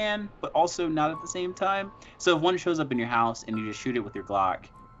kind of can, but also not at the same time. So if one shows up in your house and you just shoot it with your Glock,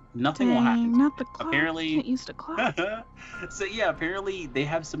 nothing will happen. Not the clock. Apparently- You can't use the clock. So yeah, apparently they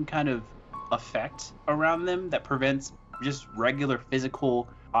have some kind of effect around them that prevents just regular physical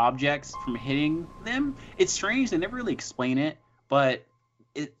objects from hitting them. It's strange. They never really explain it, but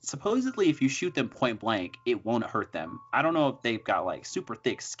supposedly if you shoot them point blank, it won't hurt them. I don't know if they've got like super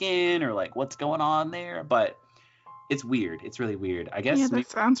thick skin or like what's going on there, but It's weird. It's really weird. I guess Yeah, that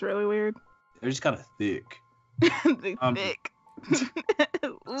sounds really weird. they're just kind of thick. They Um, thick.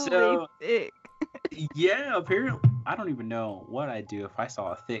 Ooh, so they thick. yeah, apparently I don't even know what I'd do if I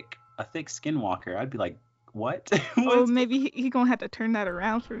saw a thick skinwalker. I'd be like, what? Oh, What's maybe he gonna have to turn that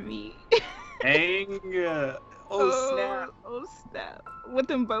around for me. dang? Oh snap! Oh snap! What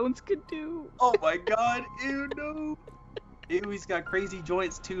them bones could do. Oh my god! Ew no! Ew, he's got crazy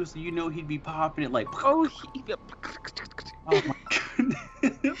joints too, so you know he'd be popping it like. Oh, Oh my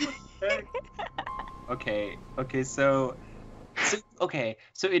goodness. Okay.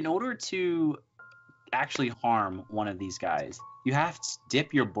 So in order to actually harm one of these guys, you have to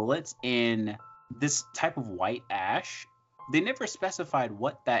dip your bullets in this type of white ash. They never specified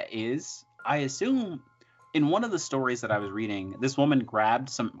what that is. I assume in one of the stories that I was reading, this woman grabbed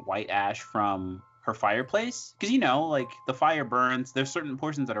some white ash from her fireplace because like the fire burns. There's certain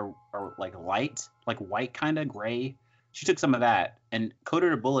portions that are like light, like white, kind of gray. She took some of that and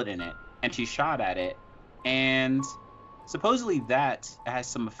coated a bullet in it, and she shot at it, and supposedly that has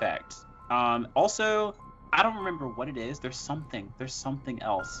some effect. Also, I don't remember what it is. There's something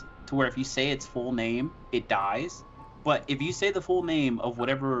else to where if you say its full name, it dies. But if you say the full name of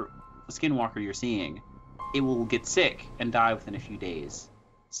whatever skinwalker you're seeing, it will get sick and die within a few days.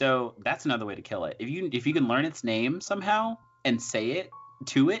 So that's another way to kill it. If you can learn its name somehow and say it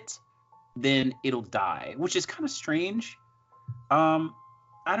to it, then it'll die, which is kind of strange. I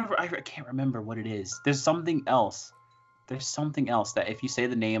can't remember what it is. There's something else. That if you say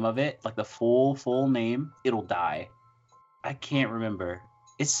the name of it, like the full name, it'll die. I can't remember.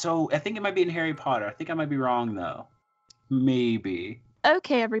 I think it might be in Harry Potter. I think I might be wrong though. Maybe.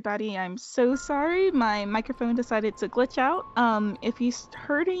 Okay, everybody, I'm so sorry. My microphone decided to glitch out. If you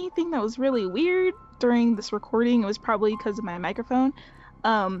heard anything that was really weird during this recording, it was probably because of my microphone.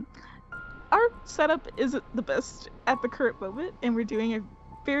 Our setup isn't the best at the current moment, and we're doing a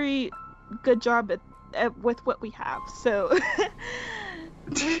very good job with what we have. So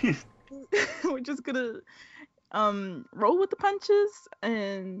we're just gonna roll with the punches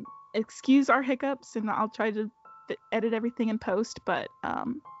and excuse our hiccups, and I'll try to edit everything in post. But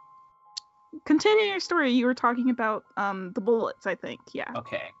continue your story. You were talking about the bullets, I think. Yeah.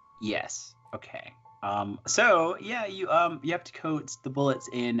 Okay. Yes. Okay. So yeah, you have to coat the bullets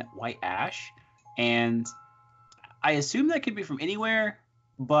in white ash, and I assume that could be from anywhere,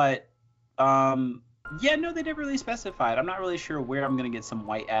 but yeah, no, they never really specified. I'm not really sure where I'm gonna get some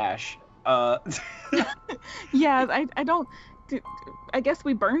white ash. Yeah, I don't. I guess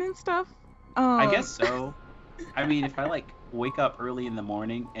we burn and stuff. I guess so. I mean, if I wake up early in the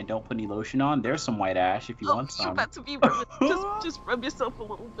morning and don't put any lotion on, there's some white ash if you want some. About to be just rub yourself a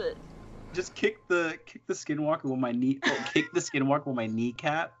little bit. Just kick the skinwalker with my knee. Kick the skinwalker with my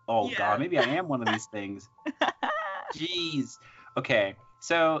kneecap. Oh yeah. God, maybe I am one of these things. Jeez. Okay,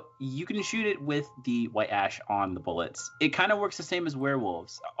 so you can shoot it with the white ash on the bullets. It kind of works the same as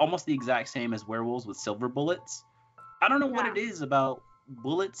werewolves, almost the exact same as werewolves with silver bullets. I don't know what it is about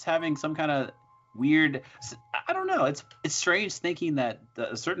bullets having some kind of weird. I don't know. It's strange thinking that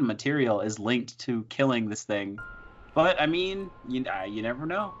a certain material is linked to killing this thing. But I mean, you never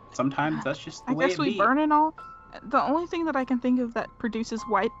know. Sometimes that's just the way it be. I guess we burn it all. The only thing that I can think of that produces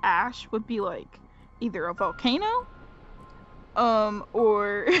white ash would be either a volcano,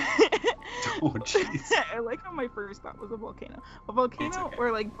 or. Oh jeez. I like how my first thought was a volcano. A volcano, okay.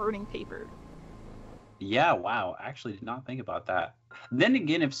 Or burning paper. Yeah. Wow. I actually did not think about that. Then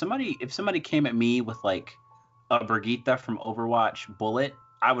again, if somebody came at me with a Brigitte from Overwatch bullet,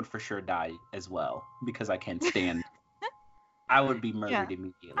 I would for sure die as well because I can't stand. I would be murdered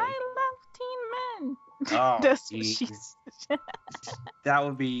immediately. I love Teen Men. Oh, jeez. That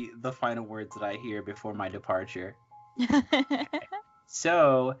would be the final words that I hear before my departure. Okay.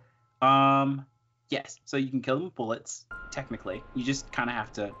 So, yes. So you can kill them with bullets. Technically, you just kind of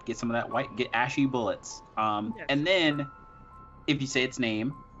have to get some of that get ashy bullets. Yes. And then, if you say its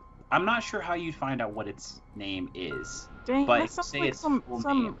name, I'm not sure how you'd find out what its name is. Dang, but that sounds like some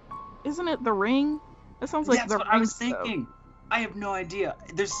name. Isn't it The Ring? That sounds like That's The what Ring. I was thinking. I have no idea.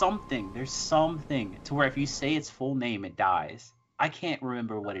 There's something to where if you say its full name, it dies. I can't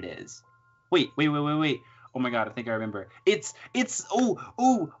remember what it is. Wait. Oh my god, I think I remember. It's I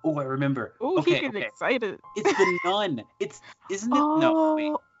remember. Oh, okay, he gets excited. It's the nun. Isn't it? Oh,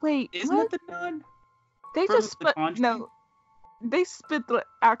 no, wait. Isn't it the nun? They just spit they spit the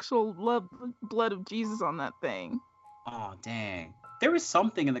actual blood of Jesus on that thing. Oh, dang. There was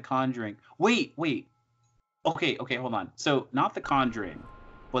something in The Conjuring. Wait. Okay, hold on. So, not The Conjuring.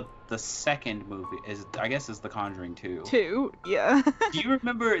 but the second movie is, I guess, is The Conjuring 2. 2, yeah. Do you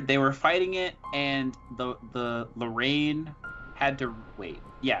remember they were fighting it, and the Lorraine had to wait?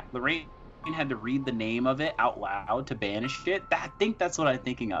 Yeah, Lorraine had to read the name of it out loud to banish it. I think that's what I'm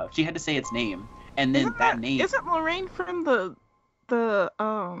thinking of. She had to say its name, and then name. Isn't Lorraine from the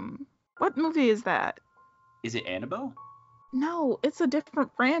what movie is that? Is it Annabelle? No, it's a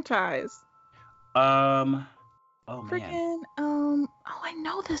different franchise. Oh man. Freaking I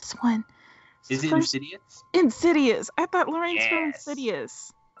know this one. Is it Insidious? Insidious. I thought Lorraine's from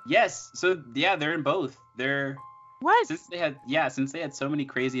Insidious. Yes. So yeah, they're in both. They're what? Since they had so many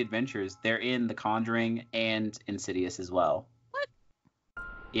crazy adventures, they're in The Conjuring and Insidious as well. What?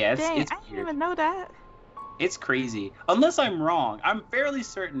 Yeah, Dang, it's I didn't even know that. It's crazy. Unless I'm wrong. I'm fairly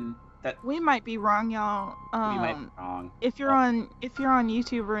certain that we might be wrong, y'all. We might be wrong. If you're on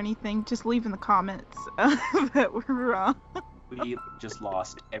YouTube or anything, just leave in the comments that we're wrong. We just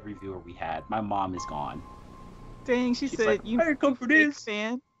lost every viewer we had. My mom is gone. Dang, she's said like, you come for this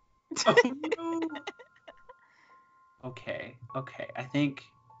fan. Oh no. Okay. I think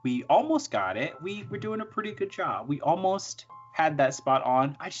we almost got it. We're doing a pretty good job. We almost had that spot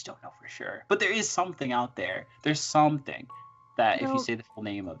on. I just don't know for sure. But there is something out there. There's something that if you say the full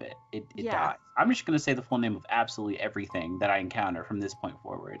name of it, it dies. I'm just going to say the full name of absolutely everything that I encounter from this point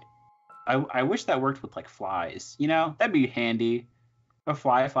forward. I wish that worked with like flies. You know, that'd be handy. A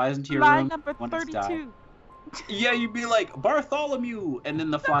fly flies into your room. Number 32. Yeah, you'd be like, Bartholomew! And then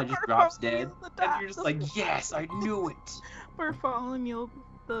the fly just drops dead. And you're just like, yes, I knew it. Bartholomew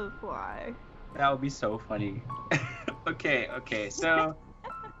the fly. That would be so funny. Okay, so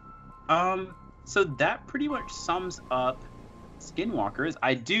so that pretty much sums up Skinwalkers.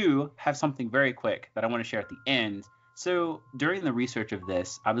 I do have something very quick that I want to share at the end. So during the research of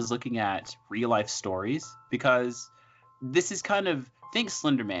this, I was looking at real life stories because this is kind of, think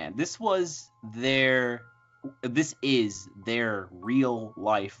Slender Man. This is their real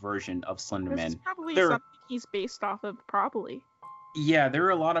life version of Slender Man. This is probably something he's based off of, probably. Yeah, there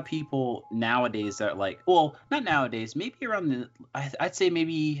are a lot of people nowadays that well, not nowadays, maybe around I'd say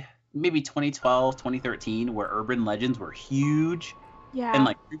maybe 2012, 2013, where urban legends were huge. Yeah.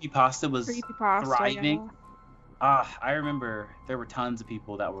 And creepypasta was thriving. Yeah. I remember there were tons of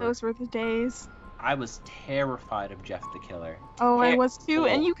people that were. Those were the days. I was terrified of Jeff the Killer. Oh, I was too,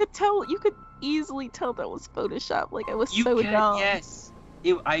 and you could easily tell that was Photoshop. I was so dumb. Yes.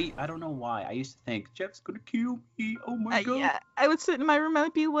 I don't know why. I used to think Jeff's gonna kill me. Oh my god. Yeah, I would sit in my room and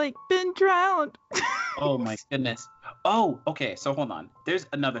I'd be like, been drowned. Oh my goodness. Oh, okay. So hold on. There's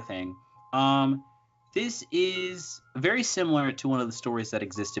another thing. This is very similar to one of the stories that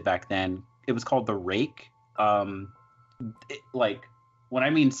existed back then. It was called The Rake. When I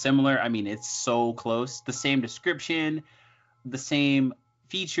mean similar, I mean it's so close. The same description, the same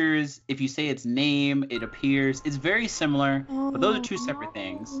features. If you say its name, it appears. It's very similar, but those are two separate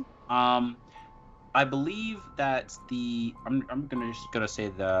things. I believe that I'm gonna say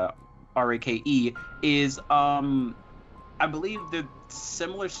the RAKE is I believe they're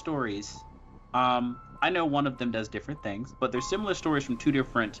similar stories. I know one of them does different things, but they're similar stories from two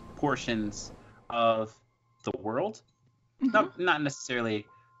different portions of the world. Mm-hmm. Not necessarily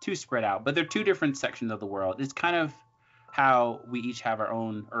too spread out, but they're two different sections of the world. It's kind of how we each have our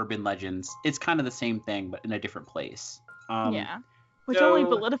own urban legends. It's kind of the same thing, but in a different place. Which only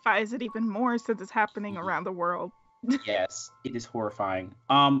validifies it even more since it's happening around the world. Yes, it is horrifying.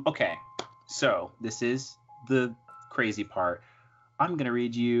 Okay, so this is the crazy part. I'm going to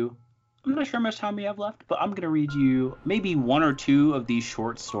read you, I'm not sure how much time we have left, but I'm going to read you maybe one or two of these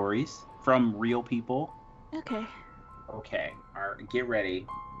short stories from real people. Okay. Okay, all right, get ready.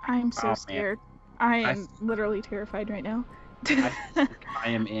 I'm so scared. I am literally terrified right now. I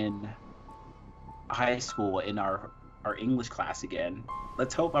am in high school in our English class again.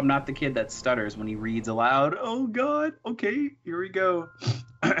 Let's hope I'm not the kid that stutters when he reads aloud. Oh god. Okay, here we go.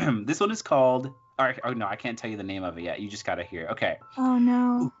 This one is called... Oh no, I can't tell you the name of it yet. You just gotta hear. Okay. Oh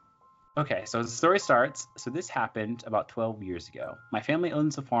no. Okay, so the story starts. So this happened about 12 years ago. My family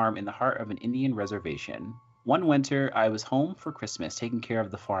owns a farm in the heart of an Indian reservation. One winter, I was home for Christmas, taking care of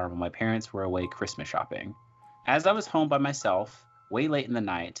the farm while my parents were away Christmas shopping. As I was home by myself, way late in the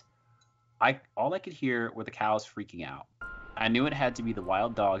night, all I could hear were the cows freaking out. I knew it had to be the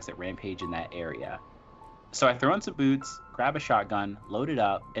wild dogs that rampage in that area. So I throw on some boots, grab a shotgun, load it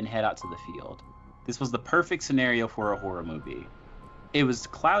up, and head out to the field. This was the perfect scenario for a horror movie. It was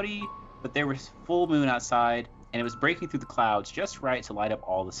cloudy, but there was full moon outside, and it was breaking through the clouds just right to light up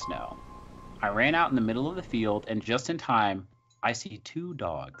all the snow. I ran out in the middle of the field, and just in time, I see two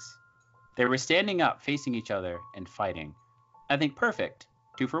dogs. They were standing up, facing each other, and fighting. I think, perfect.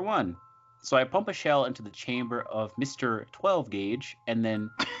 2 for 1. So I pump a shell into the chamber of Mr. 12 Gauge, and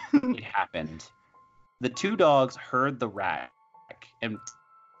then it happened. The 2 dogs heard the rack, and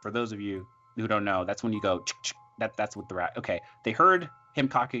for those of you who don't know, that's when you go, that's what the rack. Okay, they heard him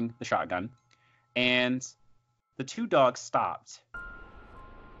cocking the shotgun, and the 2 dogs stopped,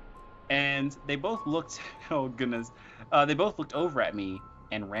 and they both looked. Oh goodness, they both looked over at me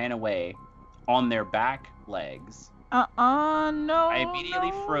and ran away on their back legs. No. I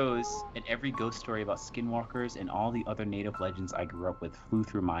immediately froze, and every ghost story about skinwalkers and all the other native legends I grew up with flew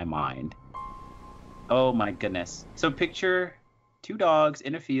through my mind. Oh my goodness. So picture 2 dogs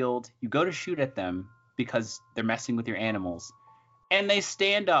in a field. You go to shoot at them because they're messing with your animals, and they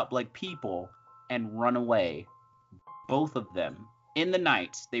stand up like people and run away. Both of them. In the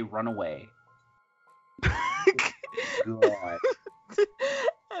night, they run away. God.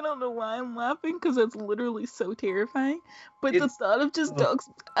 I don't know why I'm laughing, because it's literally so terrifying. But the It's- thought of just dogs,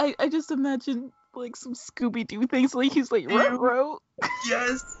 I just imagine like some Scooby-Doo things, like he's like, ruh-roh.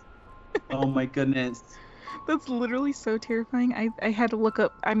 Yes. Oh my goodness. That's literally so terrifying. I had to look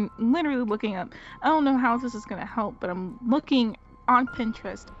up. I'm literally looking up. I don't know how this is gonna help, but I'm looking on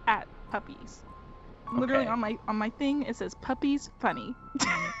Pinterest at puppies. Literally Okay. on my thing, it says puppies funny.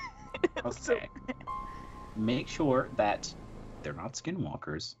 So- Okay. Make sure that they're not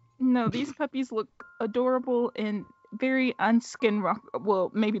skinwalkers. no, these puppies look adorable and very unskin rock.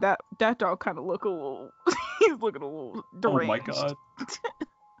 Well, maybe that dog kind of look a little. He's looking a little deranged. Oh my god.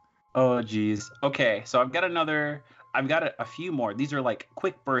 Oh geez. Okay, so I've got a few more. These are like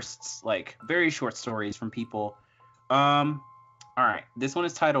quick bursts, like very short stories from people. All right. This one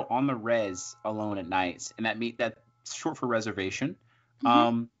is titled "On the Res Alone at Night," and that's short for reservation.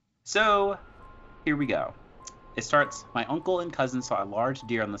 Mhm. So here we go. It starts. My uncle and cousin saw a large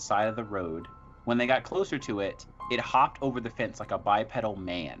deer on the side of the road. When they got closer to it, it hopped over the fence like a bipedal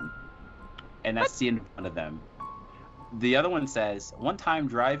man, and that's the end of one of them. The other one says, one time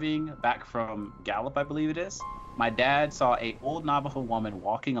driving back from Gallup, I believe it is, my dad saw a old Navajo woman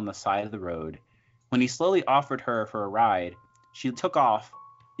walking on the side of the road. When he slowly offered her for a ride, she took off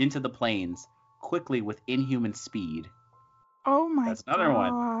into the plains quickly with inhuman speed. Oh my That's another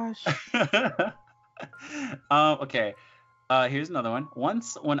one. gosh. Okay. Here's another one.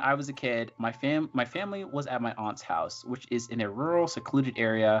 Once, when I was a kid, my family was at my aunt's house, which is in a rural, secluded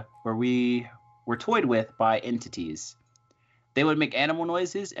area where we were toyed with by entities. They would make animal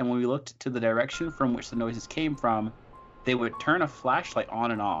noises, and when we looked to the direction from which the noises came from, they would turn a flashlight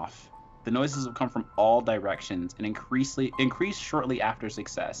on and off. The noises would come from all directions and increase shortly after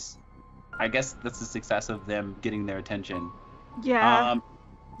success. I guess that's the success of them getting their attention. Yeah.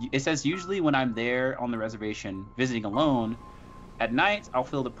 It says, usually when I'm there on the reservation visiting alone, at night I'll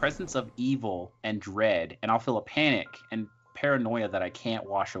feel the presence of evil and dread, and I'll feel a panic and paranoia that I can't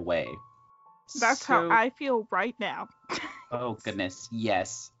wash away. That's how I feel right now. Oh goodness,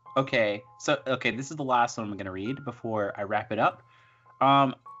 yes. Okay, this is the last one I'm gonna read before I wrap it up.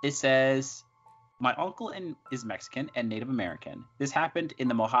 It says, my uncle is Mexican and Native American. This happened in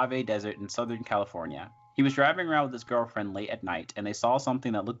the Mojave Desert in Southern California. He was driving around with his girlfriend late at night, and they saw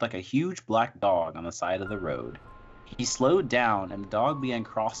something that looked like a huge black dog on the side of the road. He slowed down, and the dog began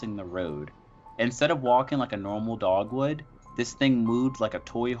crossing the road. Instead of walking like a normal dog would, this thing moved like a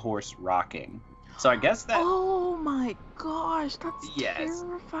toy horse rocking. So I guess that... Oh my gosh, that's Yes.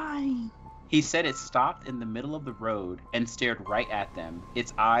 terrifying. He said it stopped in the middle of the road and stared right at them.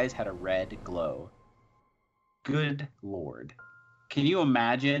 Its eyes had a red glow. Good Lord. Can you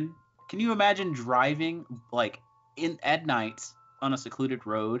imagine driving like at night on a secluded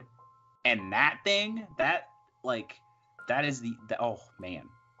road, and that thing, that is oh man.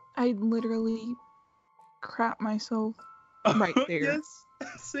 I literally crap myself right there. Yes,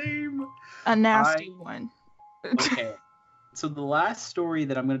 same. A nasty one. Okay. So the last story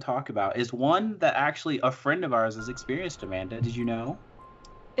that I'm going to talk about is one that actually a friend of ours has experienced, Amanda. Did you know?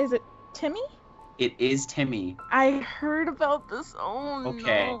 Is it Timmy? It is Timmy. I heard about this. Oh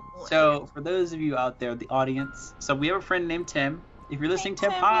Okay. no. So for those of you out there, the audience, so we have a friend named Tim. If you're listening, Hey,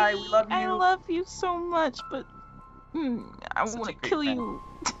 Tim, hi, we love you. I love you so much, but I Such a want to great kill friend.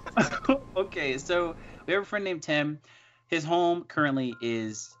 you. Okay, so we have a friend named Tim. His home currently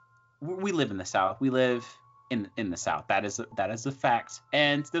is. We live in the South. We live in the South. That is a fact.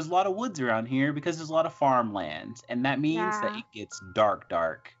 And there's a lot of woods around here because there's a lot of farmland, and that means that Yeah. it gets dark.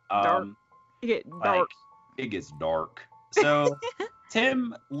 Dark. You get Like, dark. it gets dark. So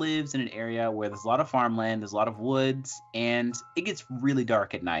Tim lives in an area where there's a lot of farmland, there's a lot of woods, and it gets really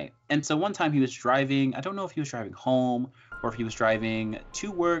dark at night. And so one time he was driving, I don't know if he was driving home or if he was driving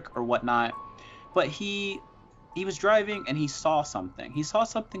to work or whatnot, but he he was driving and he saw something. He saw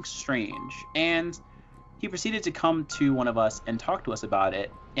something strange, and he proceeded to come to one of us and talk to us about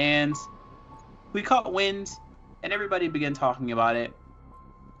it. And we caught wind, and everybody began talking about it.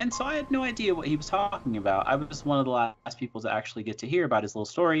 And so I had no idea what he was talking about. I was one of the last people to actually get to hear about his little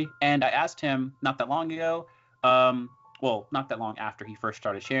story. And I asked him not that long ago, well, not that long after he first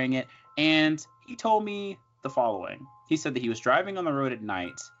started sharing it. And he told me the following. He said that he was driving on the road at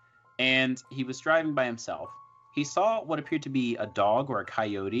night, and he was driving by himself. He saw what appeared to be a dog or a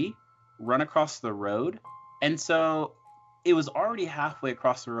coyote run across the road. And so it was already halfway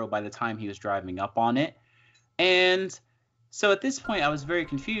across the road by the time he was driving up on it. And so at this point, I was very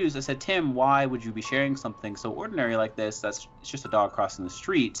confused. I said, Tim, why would you be sharing something so ordinary like this? It's just a dog crossing the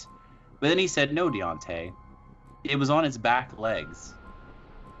street. But then he said, no, Deonte. It was on its back legs.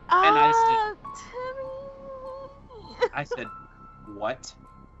 And Timmy. I said, what?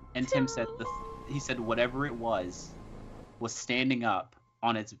 And Tim said, he said whatever it was standing up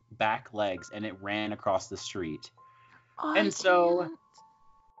on its back legs, and it ran across the street. So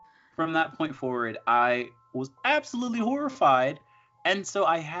from that point forward, I was absolutely horrified, and so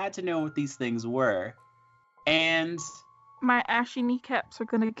I had to know what these things were. And my ashy kneecaps are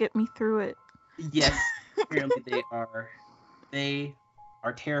gonna get me through it. Yes, apparently they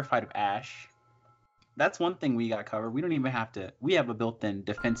are terrified of Ash. That's one thing we got covered. We don't even have to. We have a built-in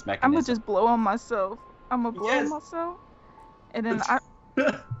defense mechanism. I'm gonna just blow on myself. I'm gonna blow on myself, and then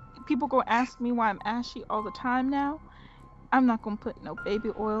people gonna ask me why I'm ashy all the time now. I'm not gonna put no baby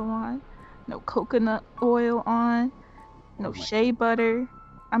oil on, no coconut oil on, no shea butter.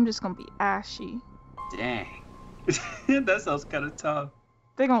 I'm just gonna be ashy. Dang. That sounds kind of tough.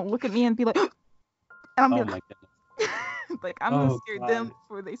 They're gonna look at me and be like, and I'm my like, goodness. like I'm gonna scare them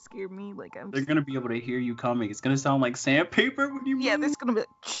before they scare me. Like they're gonna be able to hear you coming. It's gonna sound like sandpaper when you move. Yeah, there's gonna be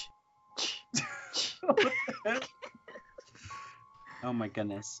like, oh my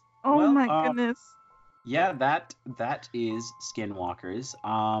goodness. Oh my goodness. Yeah, that is Skinwalkers.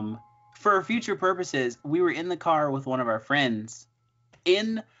 For future purposes, we were in the car with one of our friends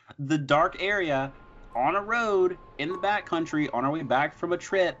in the dark area on a road in the backcountry on our way back from a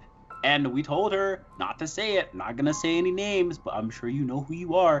trip, and we told her not to say it. I'm not gonna say any names, but I'm sure you know who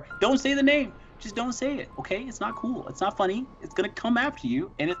you are. Don't say the name. Just don't say it, okay? It's not cool. It's not funny. It's gonna come after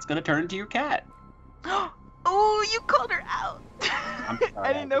you, and it's gonna turn into your cat. Oh, you called her out. I'm sorry,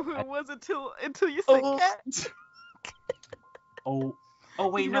 I didn't know who it was until you said cat. Oh,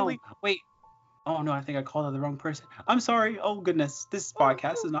 wait, no. Really... Wait. Oh, no, I think I called out the wrong person. I'm sorry. Oh, goodness. This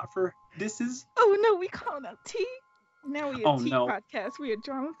podcast is not for... This is... Oh, no, we called out T. Now we a T podcast. We a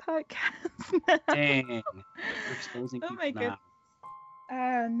drama podcast. Dang. We're exposing people my goodness.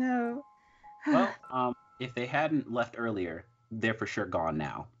 No. Well, if they hadn't left earlier, they're for sure gone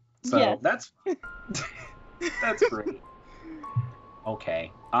now. So that's... That's great.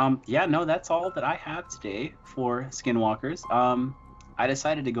 Okay. Yeah, no, that's all that I have today for Skinwalkers. I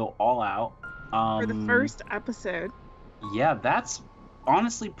decided to go all out. For the first episode. Yeah, that's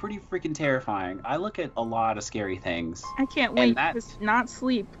honestly pretty freaking terrifying. I look at a lot of scary things. I can't wait to not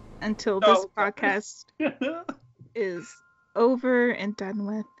sleep until this podcast is over and done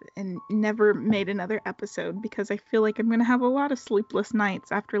with and never made another episode, because I feel like I'm going to have a lot of sleepless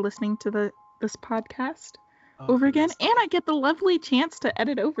nights after listening to this podcast. Over again, and I get the lovely chance to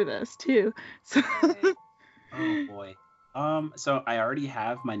edit over this too. So oh boy. So I already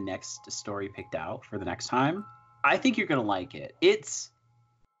have my next story picked out for the next time. I think you're gonna like it.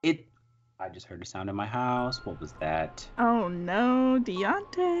 I just heard a sound in my house. What was that? Oh no,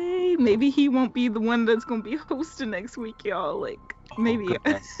 Deonte. Maybe he won't be the one that's gonna be hosting next week, y'all. Like maybe.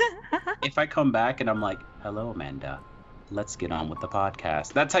 If I come back and I'm like, "Hello, Amanda. Let's get on with the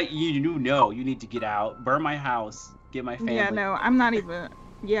podcast." That's how you know you need to get out, burn my house, get my family. Yeah, no, I'm not even.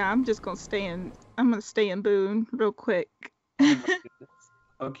 Yeah, I'm just gonna stay in. I'm gonna stay in Boone real quick. Oh my goodness.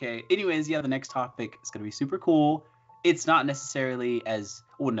 Okay. Anyways, yeah, the next topic is gonna be super cool. It's not necessarily as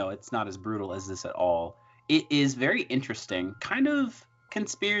it's not as brutal as this at all. It is very interesting, kind of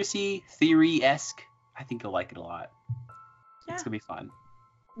conspiracy theory-esque. I think you'll like it a lot. Yeah. It's gonna be fun.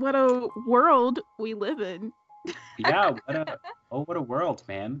 What a world we live in. Yeah, what a world,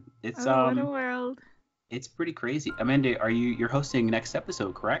 man. It's what a world. It's pretty crazy. Amanda, you're hosting next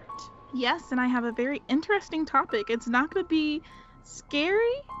episode, correct? Yes, and I have a very interesting topic. It's not going to be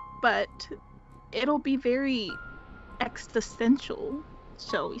scary, but it'll be very existential,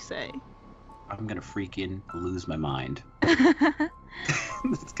 shall we say. I'm going to freaking lose my mind.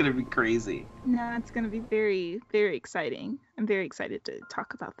 It's going to be crazy. No, it's going to be very, very exciting. I'm very excited to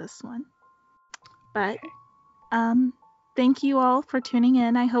talk about this one. But thank you all for tuning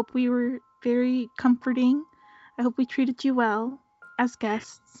in. I hope we were very comforting. I hope we treated you well as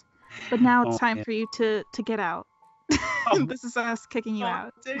guests. But now it's Oh, time man. for you to get out. Oh, This is us kicking you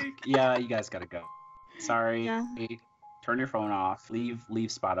out. yeah, you guys gotta go. Sorry. Yeah. Turn your phone off. Leave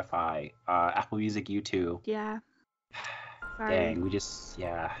Spotify, Apple Music, YouTube. Yeah. Sorry.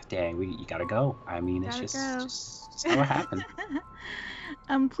 Dang, you gotta go. I mean, it's just how it happened.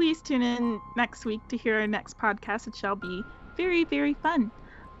 Please tune in next week to hear our next podcast. It shall be very, very fun.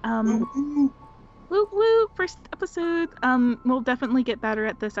 Woo woo! First episode. We'll definitely get better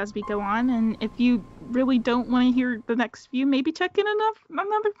at this as we go on. And if you really don't want to hear the next few, maybe check in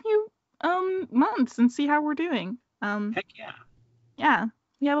another few months and see how we're doing. Heck yeah. Yeah,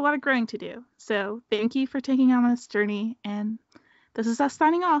 we have a lot of growing to do. So thank you for taking on this journey. And this is us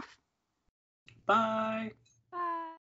signing off. Bye.